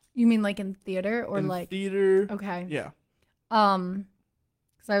 You mean like in theater or in theater? Okay. Yeah.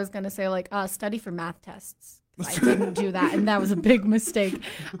 Because I was gonna say like study for math tests. I didn't do that, and that was a big mistake.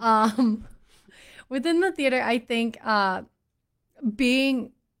 Within the theater, I think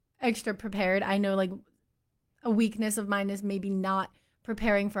being extra prepared. I know like a weakness of mine is maybe not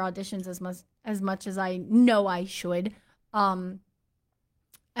preparing for auditions as much as I know I should. And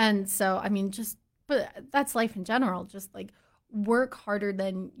so I mean but that's life in general. Just like work harder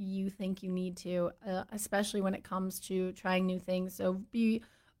than you think you need to, especially when it comes to trying new things. So be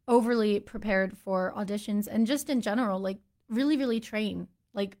overly prepared for auditions, and just in general, like really, really train.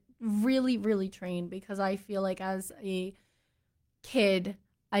 Like really, really train, because I feel like as a kid,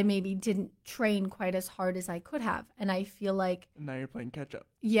 I maybe didn't train quite as hard as I could have. And I feel like now you're playing catch up.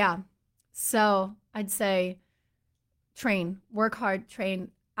 Yeah. So I'd say train, work hard, train,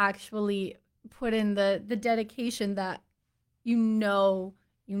 actually put in the dedication that you know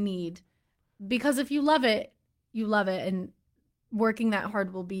you need. Because if you love it, you love it. And working that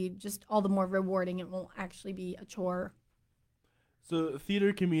hard will be just all the more rewarding. It won't actually be a chore. So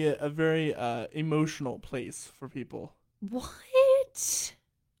theater can be a very emotional place for people. What?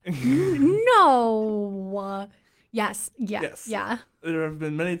 No. Yes. Yeah. There have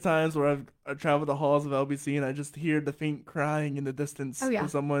been many times where I've traveled the halls of LBC and I just hear the faint crying in the distance of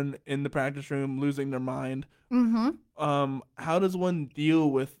someone in the practice room losing their mind. Mm-hmm. How does one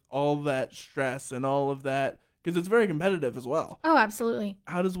deal with all that stress and all of that? Because it's very competitive as well. Oh, absolutely.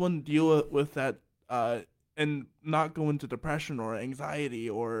 How does one deal with that and not go into depression or anxiety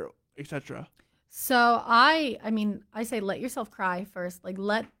or etc.? So I say let yourself cry first. Like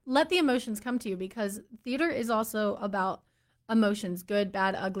let the emotions come to you, because theater is also about emotions, good,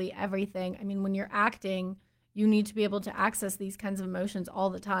 bad, ugly, everything. I mean, when you're acting, you need to be able to access these kinds of emotions all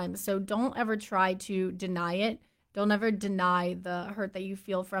the time. So don't ever try to deny it. Don't ever deny the hurt that you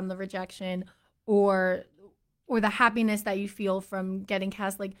feel from the rejection or the happiness that you feel from getting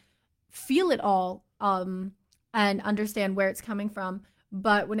cast. Like feel it all and understand where it's coming from.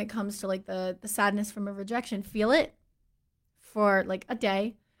 But when it comes to like the sadness from a rejection, feel it for like a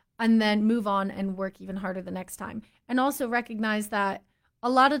day and then move on and work even harder the next time. And also recognize that a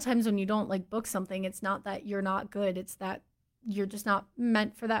lot of times when you don't like book something, it's not that you're not good. It's that you're just not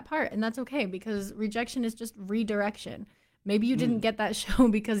meant for that part. And that's okay, because rejection is just redirection. Maybe you didn't get that show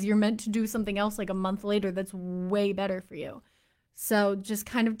because you're meant to do something else like a month later that's way better for you. So just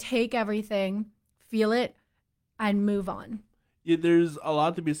kind of take everything, feel it, and move on. Yeah, there's a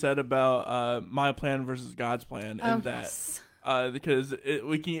lot to be said about my plan versus God's plan, and because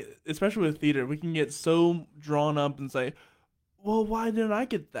we can, especially with theater, we can get so drawn up and say, "Well, why didn't I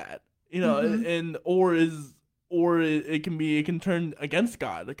get that?" And it can turn against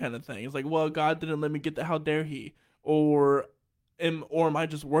God, the kind of thing. It's like, well, God didn't let me get that. How dare He? Or am I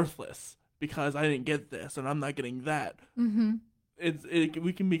just worthless because I didn't get this and I'm not getting that? Mm-hmm.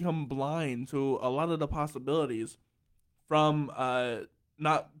 We can become blind to a lot of the possibilities from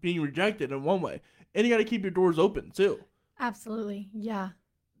not being rejected in one way. And you got to keep your doors open too. Absolutely, yeah.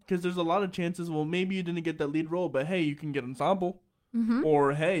 Because there's a lot of chances, well, maybe you didn't get that lead role, but hey, you can get ensemble. Mm-hmm.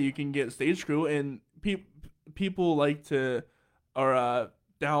 Or hey, you can get stage crew. And people like to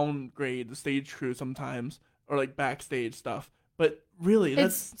downgrade the stage crew sometimes, or like backstage stuff. But really,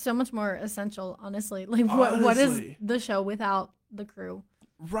 it's so much more essential, honestly. Like what is the show without the crew?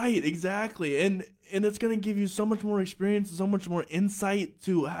 Right, exactly. And it's going to give you so much more experience and so much more insight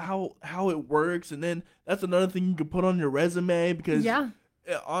to how it works. And then that's another thing you can put on your resume, because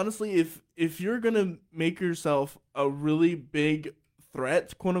honestly, if you're going to make yourself a really big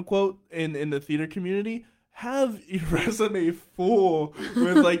threat, quote unquote, in the theater community, have your resume full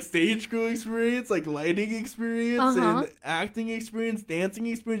with like stage crew experience, like lighting experience, and acting experience, dancing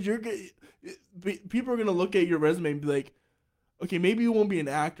experience. People are gonna look at your resume and be like, okay, maybe you won't be an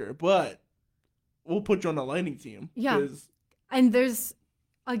actor, but we'll put you on the lighting team. Yeah. And there's,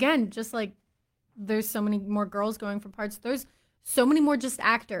 again, just like there's so many more girls going for parts. There's so many more just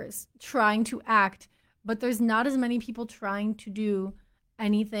actors trying to act, but there's not as many people trying to do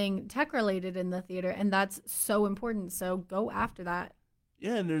anything tech related in the theater, and that's so important. So go after that.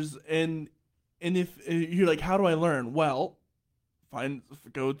 Yeah, and if you're like, how do I learn? Well,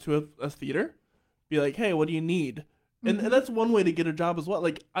 go to a theater, be like, hey, what do you need? And that's one way to get a job as well.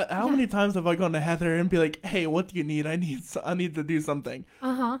 Like, how many times have I gone to Heather and be like, "Hey, what do you need? I need to do something."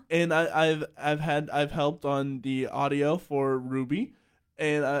 And I've helped on the audio for Ruby,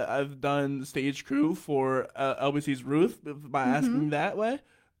 and I've done stage crew for LBC's Ruth by asking that way.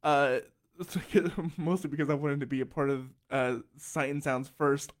 Mostly because I wanted to be a part of Sight and Sound's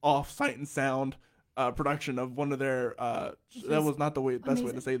first off Sight and Sound production of one of their that was not the best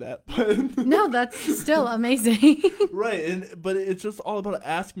way to say that, but no, that's still amazing. Right. But it's just all about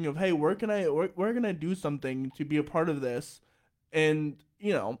asking of, hey, where can I do something to be a part of this? And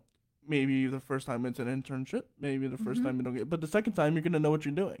maybe the first time it's an internship, maybe the first time you don't get, but the second time you're gonna know what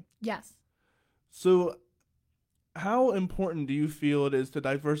you're doing. Yes. So how important do you feel it is to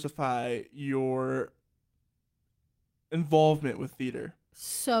diversify your involvement with theater?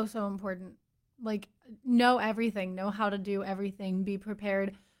 So important. Like, know everything, know how to do everything, be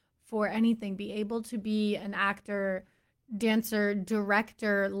prepared for anything, be able to be an actor, dancer,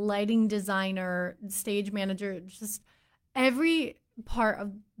 director, lighting designer, stage manager. Just every part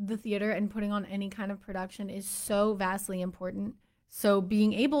of the theater and putting on any kind of production is so vastly important. So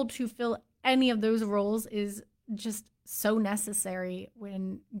being able to fill any of those roles is just so necessary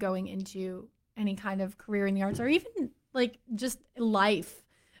when going into any kind of career in the arts, or even like just life.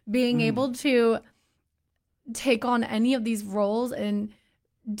 Being able to take on any of these roles and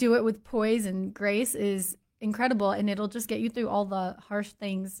do it with poise and grace is incredible, and it'll just get you through all the harsh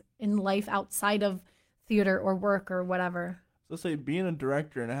things in life outside of theater or work or whatever. So say being a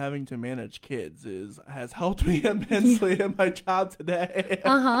director and having to manage kids has helped me immensely in my job today.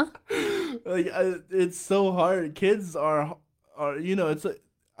 Like it's so hard. Kids are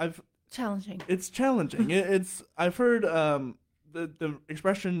challenging. It's challenging. I've heard the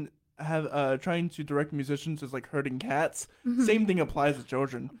expression trying to direct musicians is like herding cats. Same thing applies to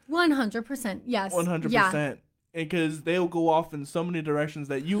children. 100%. Yes. 100%. Because they'll go off in so many directions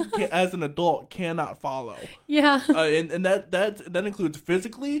that you as an adult cannot follow. Yeah. And that includes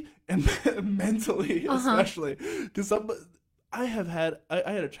physically and mentally, especially. Because I had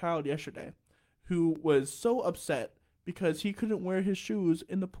a child yesterday who was so upset because he couldn't wear his shoes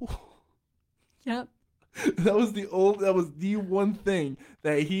in the pool. Yep. That was the one thing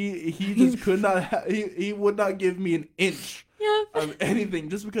that he just could not he would not give me an inch of anything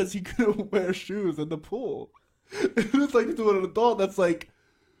just because he couldn't wear shoes in the pool. It's like to an adult that's like,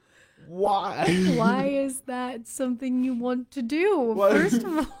 why is that something you want to do? First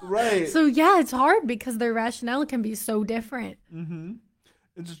of all, right. So yeah, it's hard because their rationale can be so different. And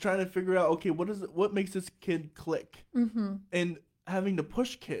just trying to figure out, okay, what makes this kid click? And having to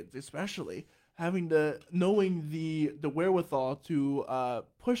push kids, especially knowing the wherewithal to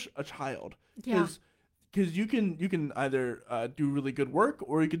push a child, because you can either do really good work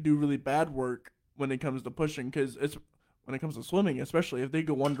or you can do really bad work when it comes to pushing. Because it's when it comes to swimming, especially if they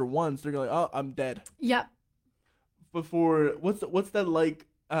go under once, they're like, oh, I'm dead. Yep. Before what's that like?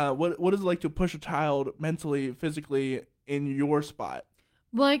 What is it like to push a child mentally, physically in your spot?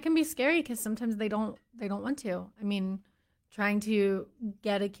 Well, it can be scary because sometimes they don't want to. I mean, trying to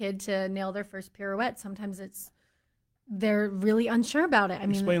get a kid to nail their first pirouette, sometimes they're really unsure about it.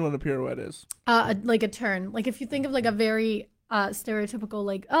 Explain what a pirouette is. Like a turn. Like if you think of like a very stereotypical,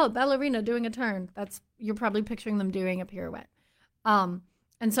 like, oh, ballerina doing a turn, you're probably picturing them doing a pirouette. And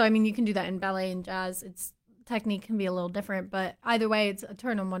so, I mean, you can do that in ballet and jazz. Its technique can be a little different, but either way, it's a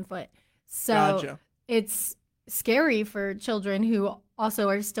turn on one foot. So Gotcha. It's scary for children who also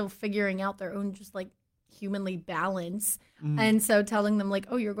are still figuring out their own just like humanly balance. And so telling them like,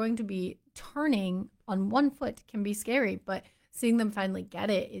 oh, you're going to be turning on one foot can be scary, but seeing them finally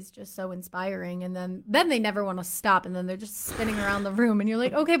get it is just so inspiring. And then they never want to stop, and then they're just spinning around the room and you're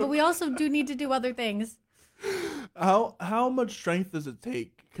like, okay, but we also do need to do other things. How much strength does it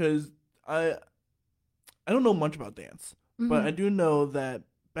take? Because I don't know much about dance, but I do know that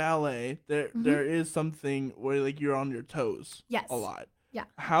ballet there is something where like you're on your toes a lot. Yeah.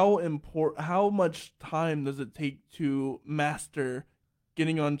 How much time does it take to master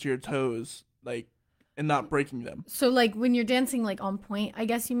getting onto your toes, like and not breaking them. So like when you're dancing like on point, I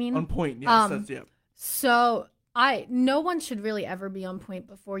guess you mean? On point, yes, that's yeah. So no one should really ever be on point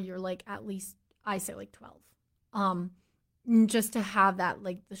before you're like at least I say like 12. Just to have that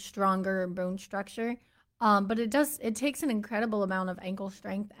like the stronger bone structure. But it takes an incredible amount of ankle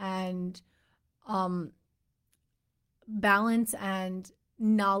strength and balance and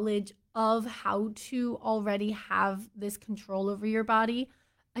knowledge of how to already have this control over your body.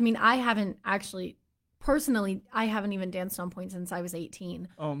 I mean, I haven't even danced on point since I was 18.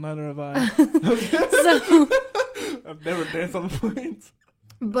 Oh, neither have I. So I've never danced on point.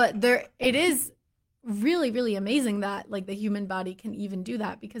 But it is really, really amazing that like the human body can even do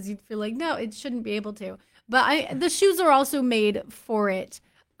that, because you'd feel like, no, it shouldn't be able to. But the shoes are also made for it,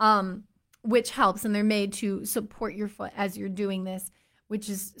 which helps, and they're made to support your foot as you're doing this, which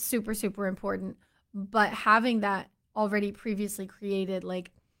is super, super important. But having that already previously created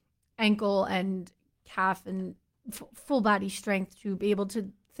like ankle and calf and full body strength to be able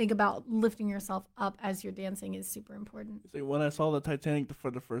to think about lifting yourself up as you're dancing is super important. See, when I saw the Titanic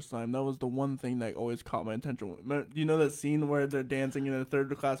for the first time, that was the one thing that always caught my attention. You know that scene where they're dancing in a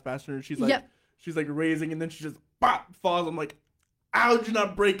third class passenger? She's like, yep. She's like raising, and then she just falls. I'm like, how did you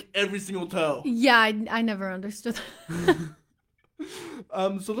not break every single toe? Yeah, I never understood that.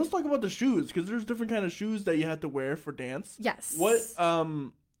 So let's talk about the shoes, because there's different kind of shoes that you have to wear for dance. Yes. What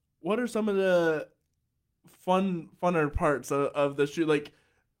are some of the funner parts of the shoe? Like,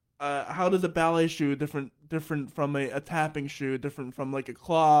 how does a ballet shoe different from a tapping shoe, different from like a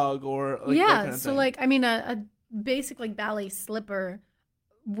clog or like that kind of so thing? like I mean a basic like ballet slipper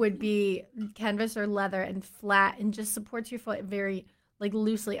would be canvas or leather and flat and just supports your foot very like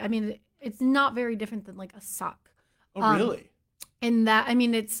loosely. I mean, it's not very different than like a sock. Oh, really? And that, I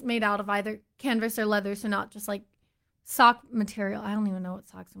mean, it's made out of either canvas or leather, so not just like sock material. I don't even know what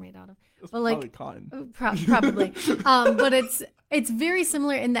socks are made out of. It's but like probably cotton. Probably. But it's very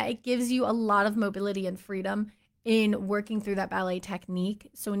similar in that it gives you a lot of mobility and freedom in working through that ballet technique.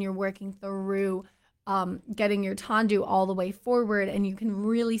 So when you're working through getting your tendu all the way forward and you can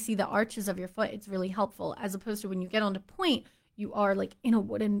really see the arches of your foot, it's really helpful, as opposed to when you get onto point, you are like in a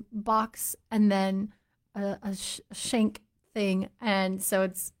wooden box and then a shank thing. And so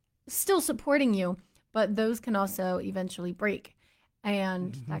it's still supporting you, but those can also eventually break.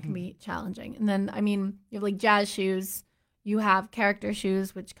 And that can be challenging. And then, I mean, you have like jazz shoes, you have character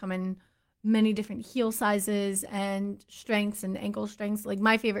shoes, which come in many different heel sizes and strengths and ankle strengths. Like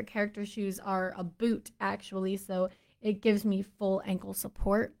my favorite character shoes are a boot, actually. So it gives me full ankle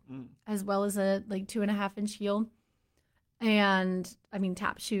support as well as a like 2.5-inch heel. And I mean,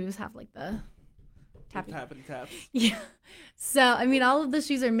 tap shoes have like the tappity taps. Yeah. So, I mean, all of the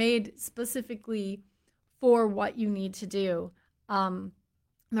shoes are made specifically for what you need to do.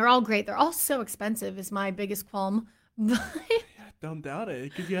 They're all great. They're all so expensive is my biggest qualm. Don't doubt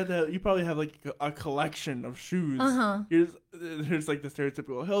it, because you probably have like a collection of shoes. Here's like the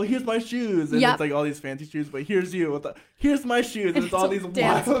stereotypical, oh, here's my shoes, and it's like all these fancy shoes, but here's my shoes, and it's all these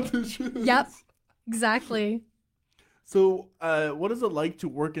wild shoes. Yep, exactly. So, what is it like to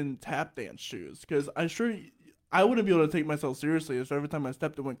work in tap dance shoes? Because I'm sure I wouldn't be able to take myself seriously if every time I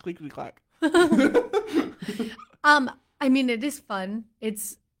stepped it went click click clack. I mean, it is fun.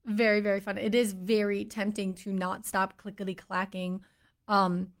 It's very, very fun. It is very tempting to not stop clickety clacking,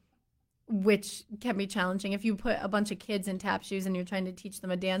 which can be challenging. If you put a bunch of kids in tap shoes and you're trying to teach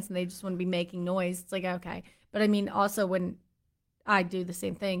them a dance and they just want to be making noise, it's like, okay. But I mean, also when I do the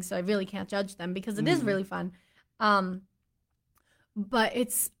same thing, so I really can't judge them because it is really fun. But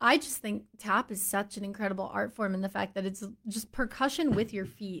I just think tap is such an incredible art form, and the fact that it's just percussion with your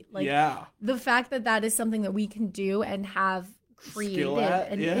feet. Like, the fact that is something that we can do and have created,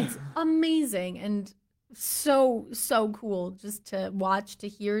 and it's amazing and so cool just to watch, to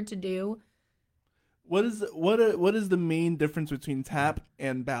hear, to do. What is the main difference between tap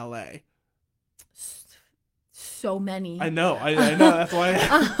and ballet? So many. I know. That's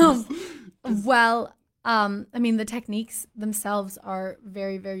why. Well, I mean, the techniques themselves are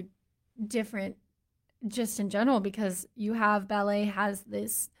very, very different just in general, because you have ballet has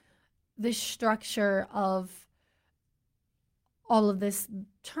this structure of all of this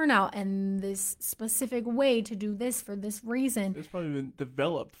turnout and this specific way to do this for this reason. It's probably been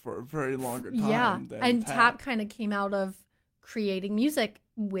developed for a very longer time. Yeah, than and tap kind of came out of creating music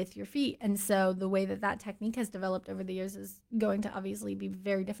with your feet. And so the way that technique has developed over the years is going to obviously be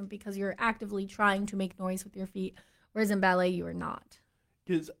very different, because you're actively trying to make noise with your feet, whereas in ballet you are not.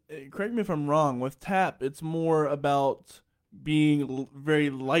 Because, correct me if I'm wrong, with tap it's more about being very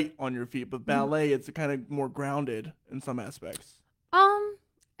light on your feet, but ballet it's kind of more grounded in some aspects.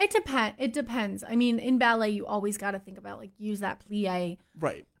 It depends. I mean, in ballet, you always got to think about like use that plie,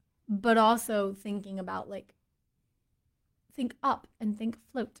 Right. but also thinking about like think up and think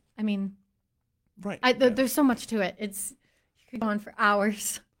float. I mean, Right. there's so much to it. You could go on for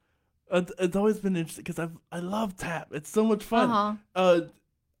hours. It's always been interesting because I love tap. It's so much fun. Uh-huh.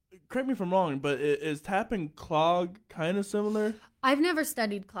 Correct me if I'm wrong, but is tap and clog kind of similar? I've never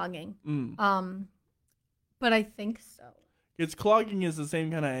studied clogging. But I think so. It's clogging is the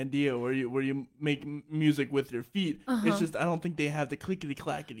same kind of idea where you make music with your feet. Uh-huh. It's just I don't think they have the clickety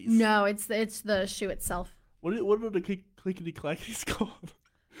clackities. No, it's the shoe itself. What are the clickety clackities called?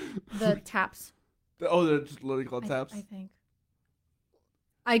 The taps. They're just literally called taps. I think.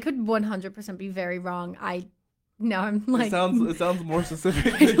 I could 100% be very wrong. I'm like. It sounds more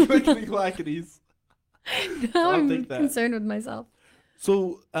specific than clickety clackities. Now I'm concerned with myself.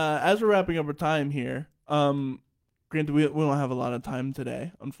 So as we're wrapping up our time here, granted we don't have a lot of time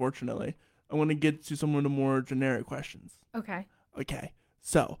today, unfortunately. I want to get to some of the more generic questions. Okay.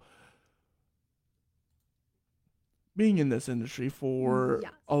 So, being in this industry for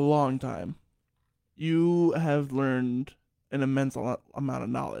a long time, you have learned an immense amount of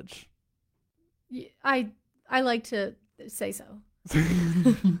knowledge. I like to say so.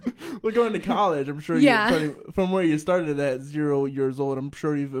 Well, going to college, I'm sure from where you started at 0 years old, I'm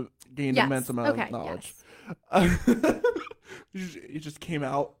sure you've gained an immense amount of knowledge. Yes. You just came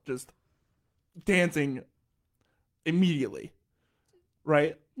out just dancing immediately,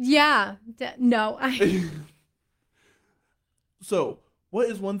 right? Yeah. No. So, what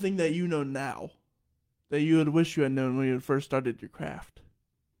is one thing that you know now that you would wish you had known when you had first started your craft?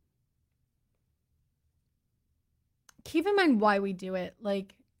 Keep in mind why we do it.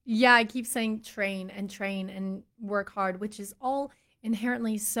 Like, I keep saying train and work hard, which is all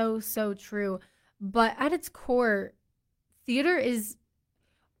inherently so, so true. But at its core, theater is,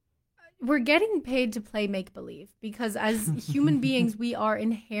 we're getting paid to play make-believe because as human beings, we are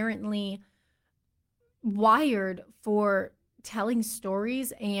inherently wired for telling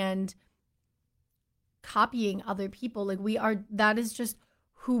stories and copying other people. Like that is just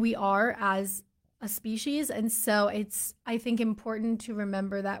who we are as a species. And so it's, I think, important to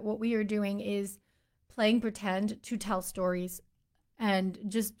remember that what we are doing is playing pretend to tell stories and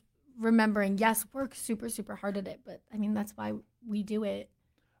just remembering, yes, work super, super hard at it. But I mean, that's why we do it.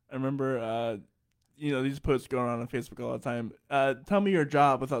 I remember, these posts go around on Facebook all the time. Tell me your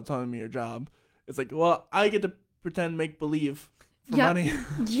job without telling me your job. It's like, well, I get to pretend make believe for money.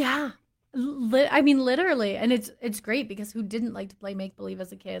 Yeah. I mean, literally. And it's great because who didn't like to play make believe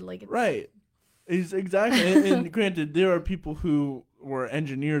as a kid? Like, right. Exactly. and granted, there are people who were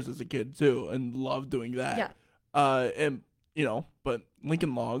engineers as a kid too and loved doing that. Yeah. But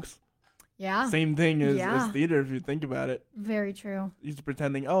Lincoln Logs. Yeah. Same thing as theater if you think about it. Very true. He's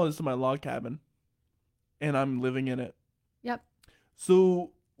pretending, oh, this is my log cabin, and I'm living in it. Yep. So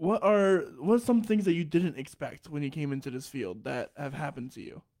what's some things that you didn't expect when you came into this field that have happened to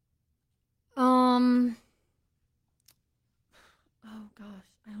you? Oh gosh,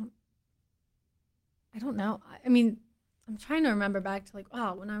 I don't know. I mean, I'm trying to remember back to like,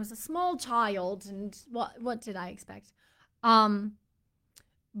 when I was a small child and what did I expect?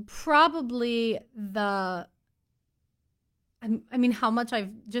 Probably I mean, how much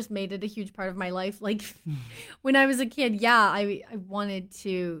I've just made it a huge part of my life. Like when I was a kid, I wanted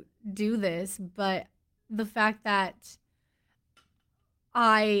to do this, but the fact that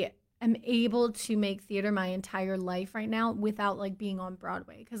I am able to make theater my entire life right now without like being on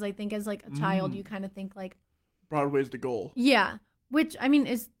Broadway. Because I think as like a child, you kind of think like Broadway's the goal. Yeah, which I mean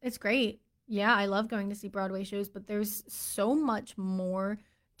it's great. Yeah, I love going to see Broadway shows, but there's so much more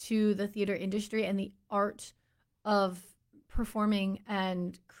to the theater industry and the art of performing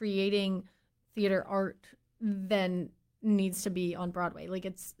and creating theater art than needs to be on Broadway. Like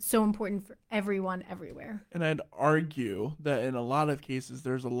it's so important for everyone everywhere. And I'd argue that in a lot of cases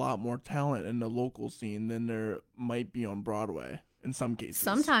there's a lot more talent in the local scene than there might be on Broadway in some cases.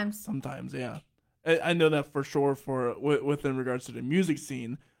 Sometimes, yeah. I know that for sure within regards to the music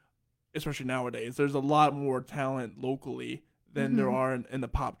scene, especially nowadays, there's a lot more talent locally than there are in the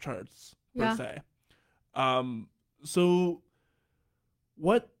pop charts per se. So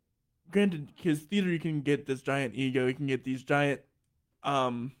what, granted, because theater, you can get this giant ego, you can get these giant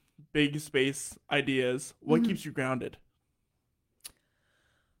big space ideas. What keeps you grounded?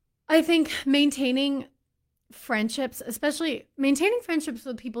 I think maintaining friendships, especially maintaining friendships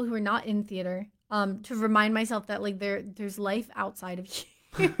with people who are not in theater, to remind myself that like there's life outside of you.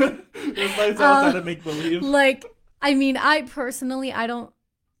 There's life outside of make believe. Like, I mean, I personally, I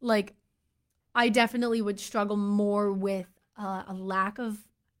definitely would struggle more with a lack of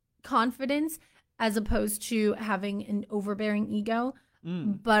confidence as opposed to having an overbearing ego.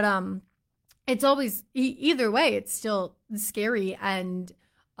 But it's always either way, it's still scary, and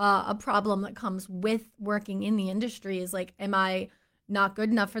a problem that comes with working in the industry is like, am I not good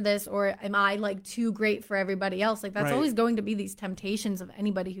enough for this, or am I like too great for everybody else? Like that's always going to be these temptations of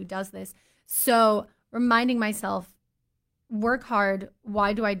anybody who does this. So reminding myself, work hard.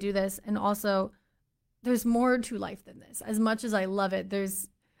 Why do I do this? And also, there's more to life than this. As much as I love it, there's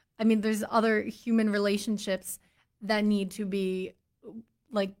other human relationships that need to be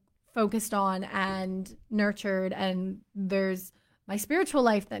like focused on and nurtured, and there's my spiritual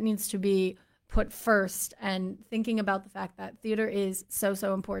life that needs to be put first, and thinking about the fact that theater is so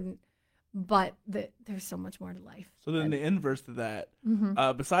important, but there's so much more to life. So then the inverse to that,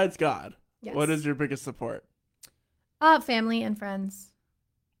 besides God, what is your biggest support? Family and friends.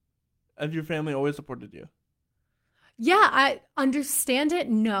 Have your family always supported you? Yeah, I understand it.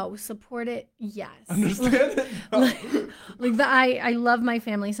 No, support it. Yes. Understand it? No. I love my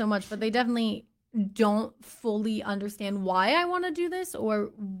family so much, but they definitely don't fully understand why I want to do this,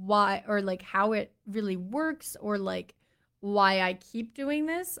 or why, or like how it really works, or like why I keep doing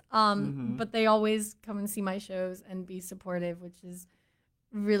this. But they always come and see my shows and be supportive, which is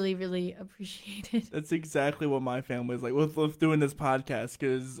really, really appreciated. That's exactly what my family is like with doing this podcast,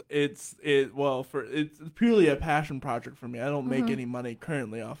 because it's purely a passion project for me. I don't make any money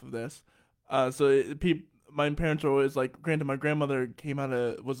currently off of this. My parents are always like, granted, my grandmother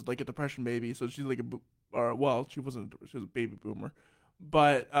was like a depression baby, so she's like she was a baby boomer,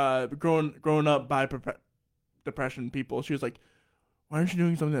 but growing up by depression people, she was like, why aren't you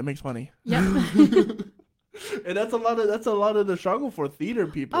doing something that makes money? Yep. And that's a lot of the struggle for theater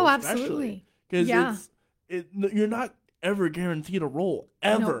people. Oh, absolutely. Because you're not ever guaranteed a role,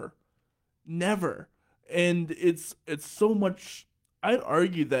 ever, never, and it's so much. I'd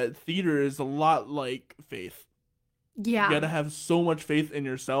argue that theater is a lot like faith. Yeah, you gotta have so much faith in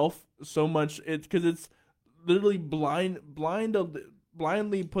yourself, so much. It's because it's literally blindly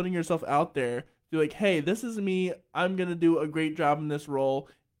putting yourself out there. You're like, hey, this is me. I'm gonna do a great job in this role,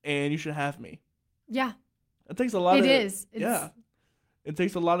 and you should have me. Yeah. It takes a lot of... It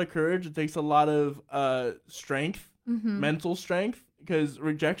takes a lot of courage. It takes a lot of strength, mental strength, because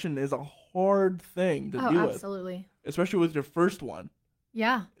rejection is a hard thing to deal with. Absolutely. Especially with your first one.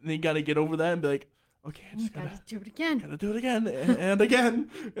 Yeah. And then you got to get over that and be like, okay, I just gotta do it again. Gotta do it again, and again,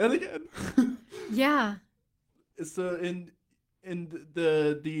 and again. Yeah. So, and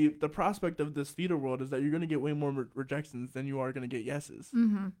the prospect of this theater world is that you're going to get way more rejections than you are going to get yeses.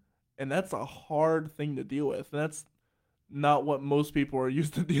 Mm-hmm. And that's a hard thing to deal with. And that's not what most people are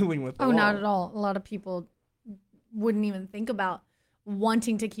used to dealing with. Oh, not at all. A lot of people wouldn't even think about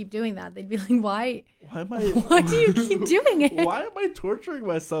wanting to keep doing that. They'd be like, why do you keep doing it? Why am I torturing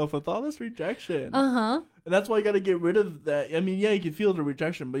myself with all this rejection? And that's why you got to get rid of that. I mean, yeah, you can feel the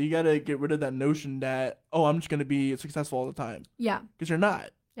rejection, but you got to get rid of that notion that, oh, I'm just going to be successful all the time. Yeah. Because you're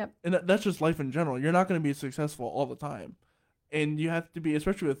not. Yep. And that's just life in general. You're not going to be successful all the time. And you have to be,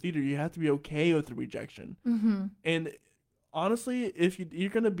 especially with theater, you have to be okay with the rejection. Mm-hmm. And honestly, if you're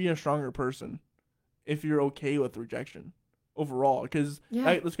going to be a stronger person if you're okay with rejection overall, because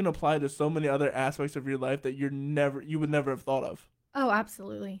that's going to apply to so many other aspects of your life that you would never have thought of. Oh,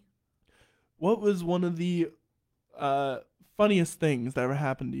 absolutely. What was one of the funniest things that ever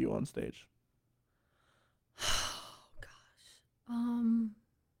happened to you on stage? Oh gosh.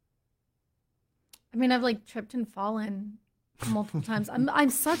 I mean, I've like tripped and fallen multiple times.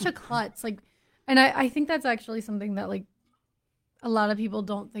 I'm such a klutz, like, and I think that's actually something that like a lot of people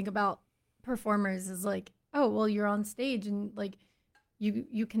don't think about performers is like, oh well, you're on stage and like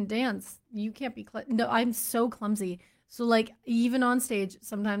you can dance, you can't be no, I'm so clumsy. So like even on stage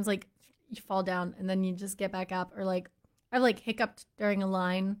sometimes like you fall down and then you just get back up, or like I've like hiccuped during a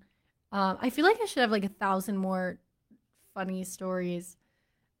line. I feel like I should have like 1,000 more funny stories.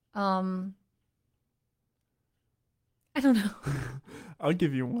 I don't know. I'll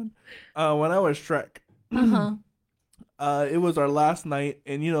give you one. When I was Shrek, it was our last night,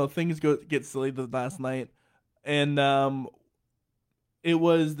 and you know things get silly the last night, and it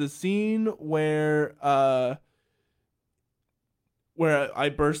was the scene where I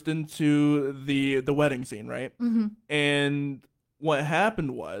burst into the wedding scene, right? Mm-hmm. And what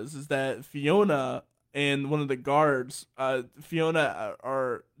happened is that Fiona and one of the guards,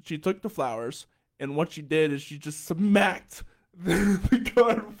 she took the flowers. And what she did is she just smacked the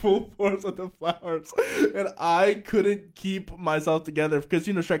guard full force with the flowers, and I couldn't keep myself together because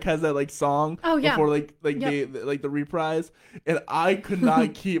you know Shrek has that like song before the reprise, and I could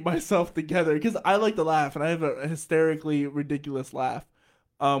not keep myself together because I like to laugh and I have a hysterically ridiculous laugh,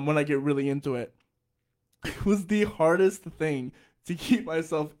 when I get really into it. It was the hardest thing to keep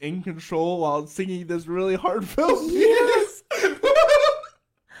myself in control while singing this really heartfelt piece.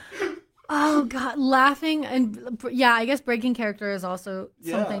 Oh God, laughing and I guess breaking character is also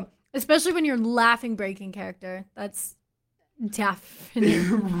something, especially when you're laughing breaking character. That's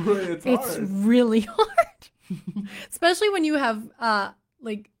definitely it's really hard, especially when you have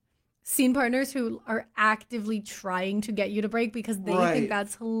like scene partners who are actively trying to get you to break because they think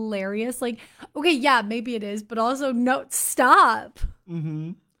that's hilarious. Like, okay, yeah, maybe it is, but also no, stop.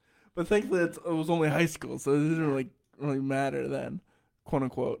 Mm-hmm. But thankfully, it was only high school, so it didn't really matter then, quote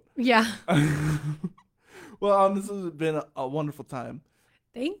unquote. Yeah. Well, this has been a wonderful time.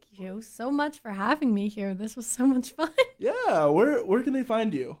 Thank you so much for having me here. This was so much fun. Yeah, where can they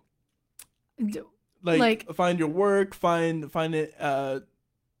find you? Like find your work, find it.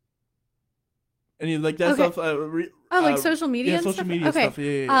 Any like that stuff? Like social media. Yeah, social media stuff.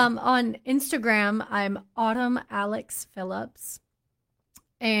 Yeah. On Instagram, I'm Autumn Alex Phillips,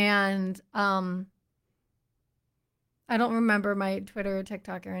 and I don't remember my Twitter or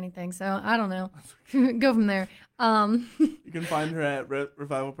TikTok or anything, so I don't know. Go from there. You can find her at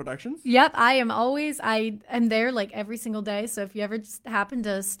Revival Productions. Yep, I am there like every single day. So if you ever just happen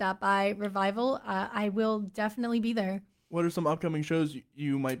to stop by Revival, I will definitely be there. What are some upcoming shows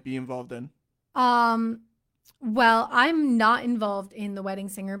you might be involved in? Well, I'm not involved in The Wedding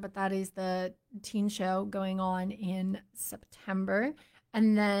Singer, but that is the teen show going on in September.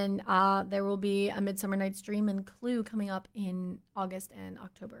 And then there will be A Midsummer Night's Dream and Clue coming up in August and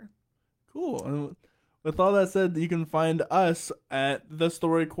October. Cool. And with all that said, you can find us at The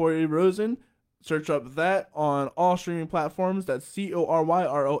Story Corey Rosen. Search up that on all streaming platforms. That's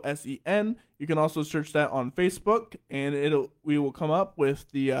CORYROSEN. You can also search that on Facebook, and we will come up with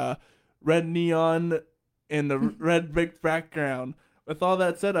the red neon and the red brick background. With all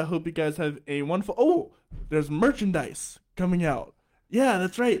that said, I hope you guys have a wonderful... Oh, there's merchandise coming out. Yeah,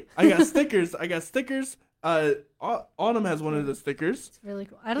 that's right. I got stickers. Autumn has one of the stickers. It's really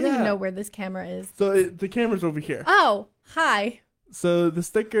cool. I don't even know where this camera is. So the camera's over here. Oh, hi. So the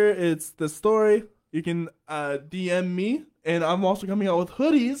sticker, it's the story. You can DM me, and I'm also coming out with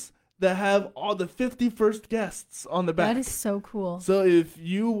hoodies that have all the 51st guests on the back. That is so cool. So if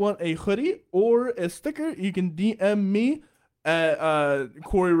you want a hoodie or a sticker, you can DM me at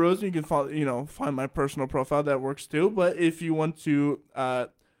Corey Rosen. You can follow, find my personal profile. That works too. But if you want to,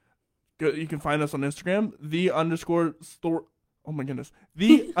 you can find us on Instagram, _story. Oh my goodness,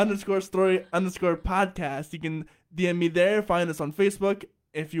 _story_podcast. You can DM me there. Find us on Facebook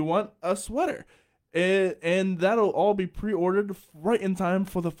if you want a sweater. And that'll all be pre-ordered right in time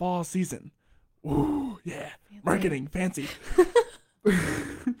for the fall season. Ooh, yeah. Marketing, fancy.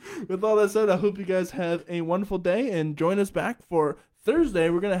 With all that said, I hope you guys have a wonderful day and join us back for Thursday.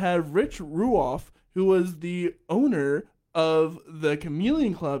 We're going to have Rich Ruoff, who was the owner of the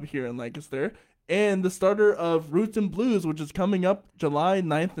Chameleon Club here in Lancaster and the starter of Roots and Blues, which is coming up July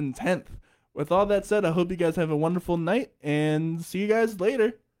 9th and 10th. With all that said, I hope you guys have a wonderful night and see you guys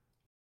later.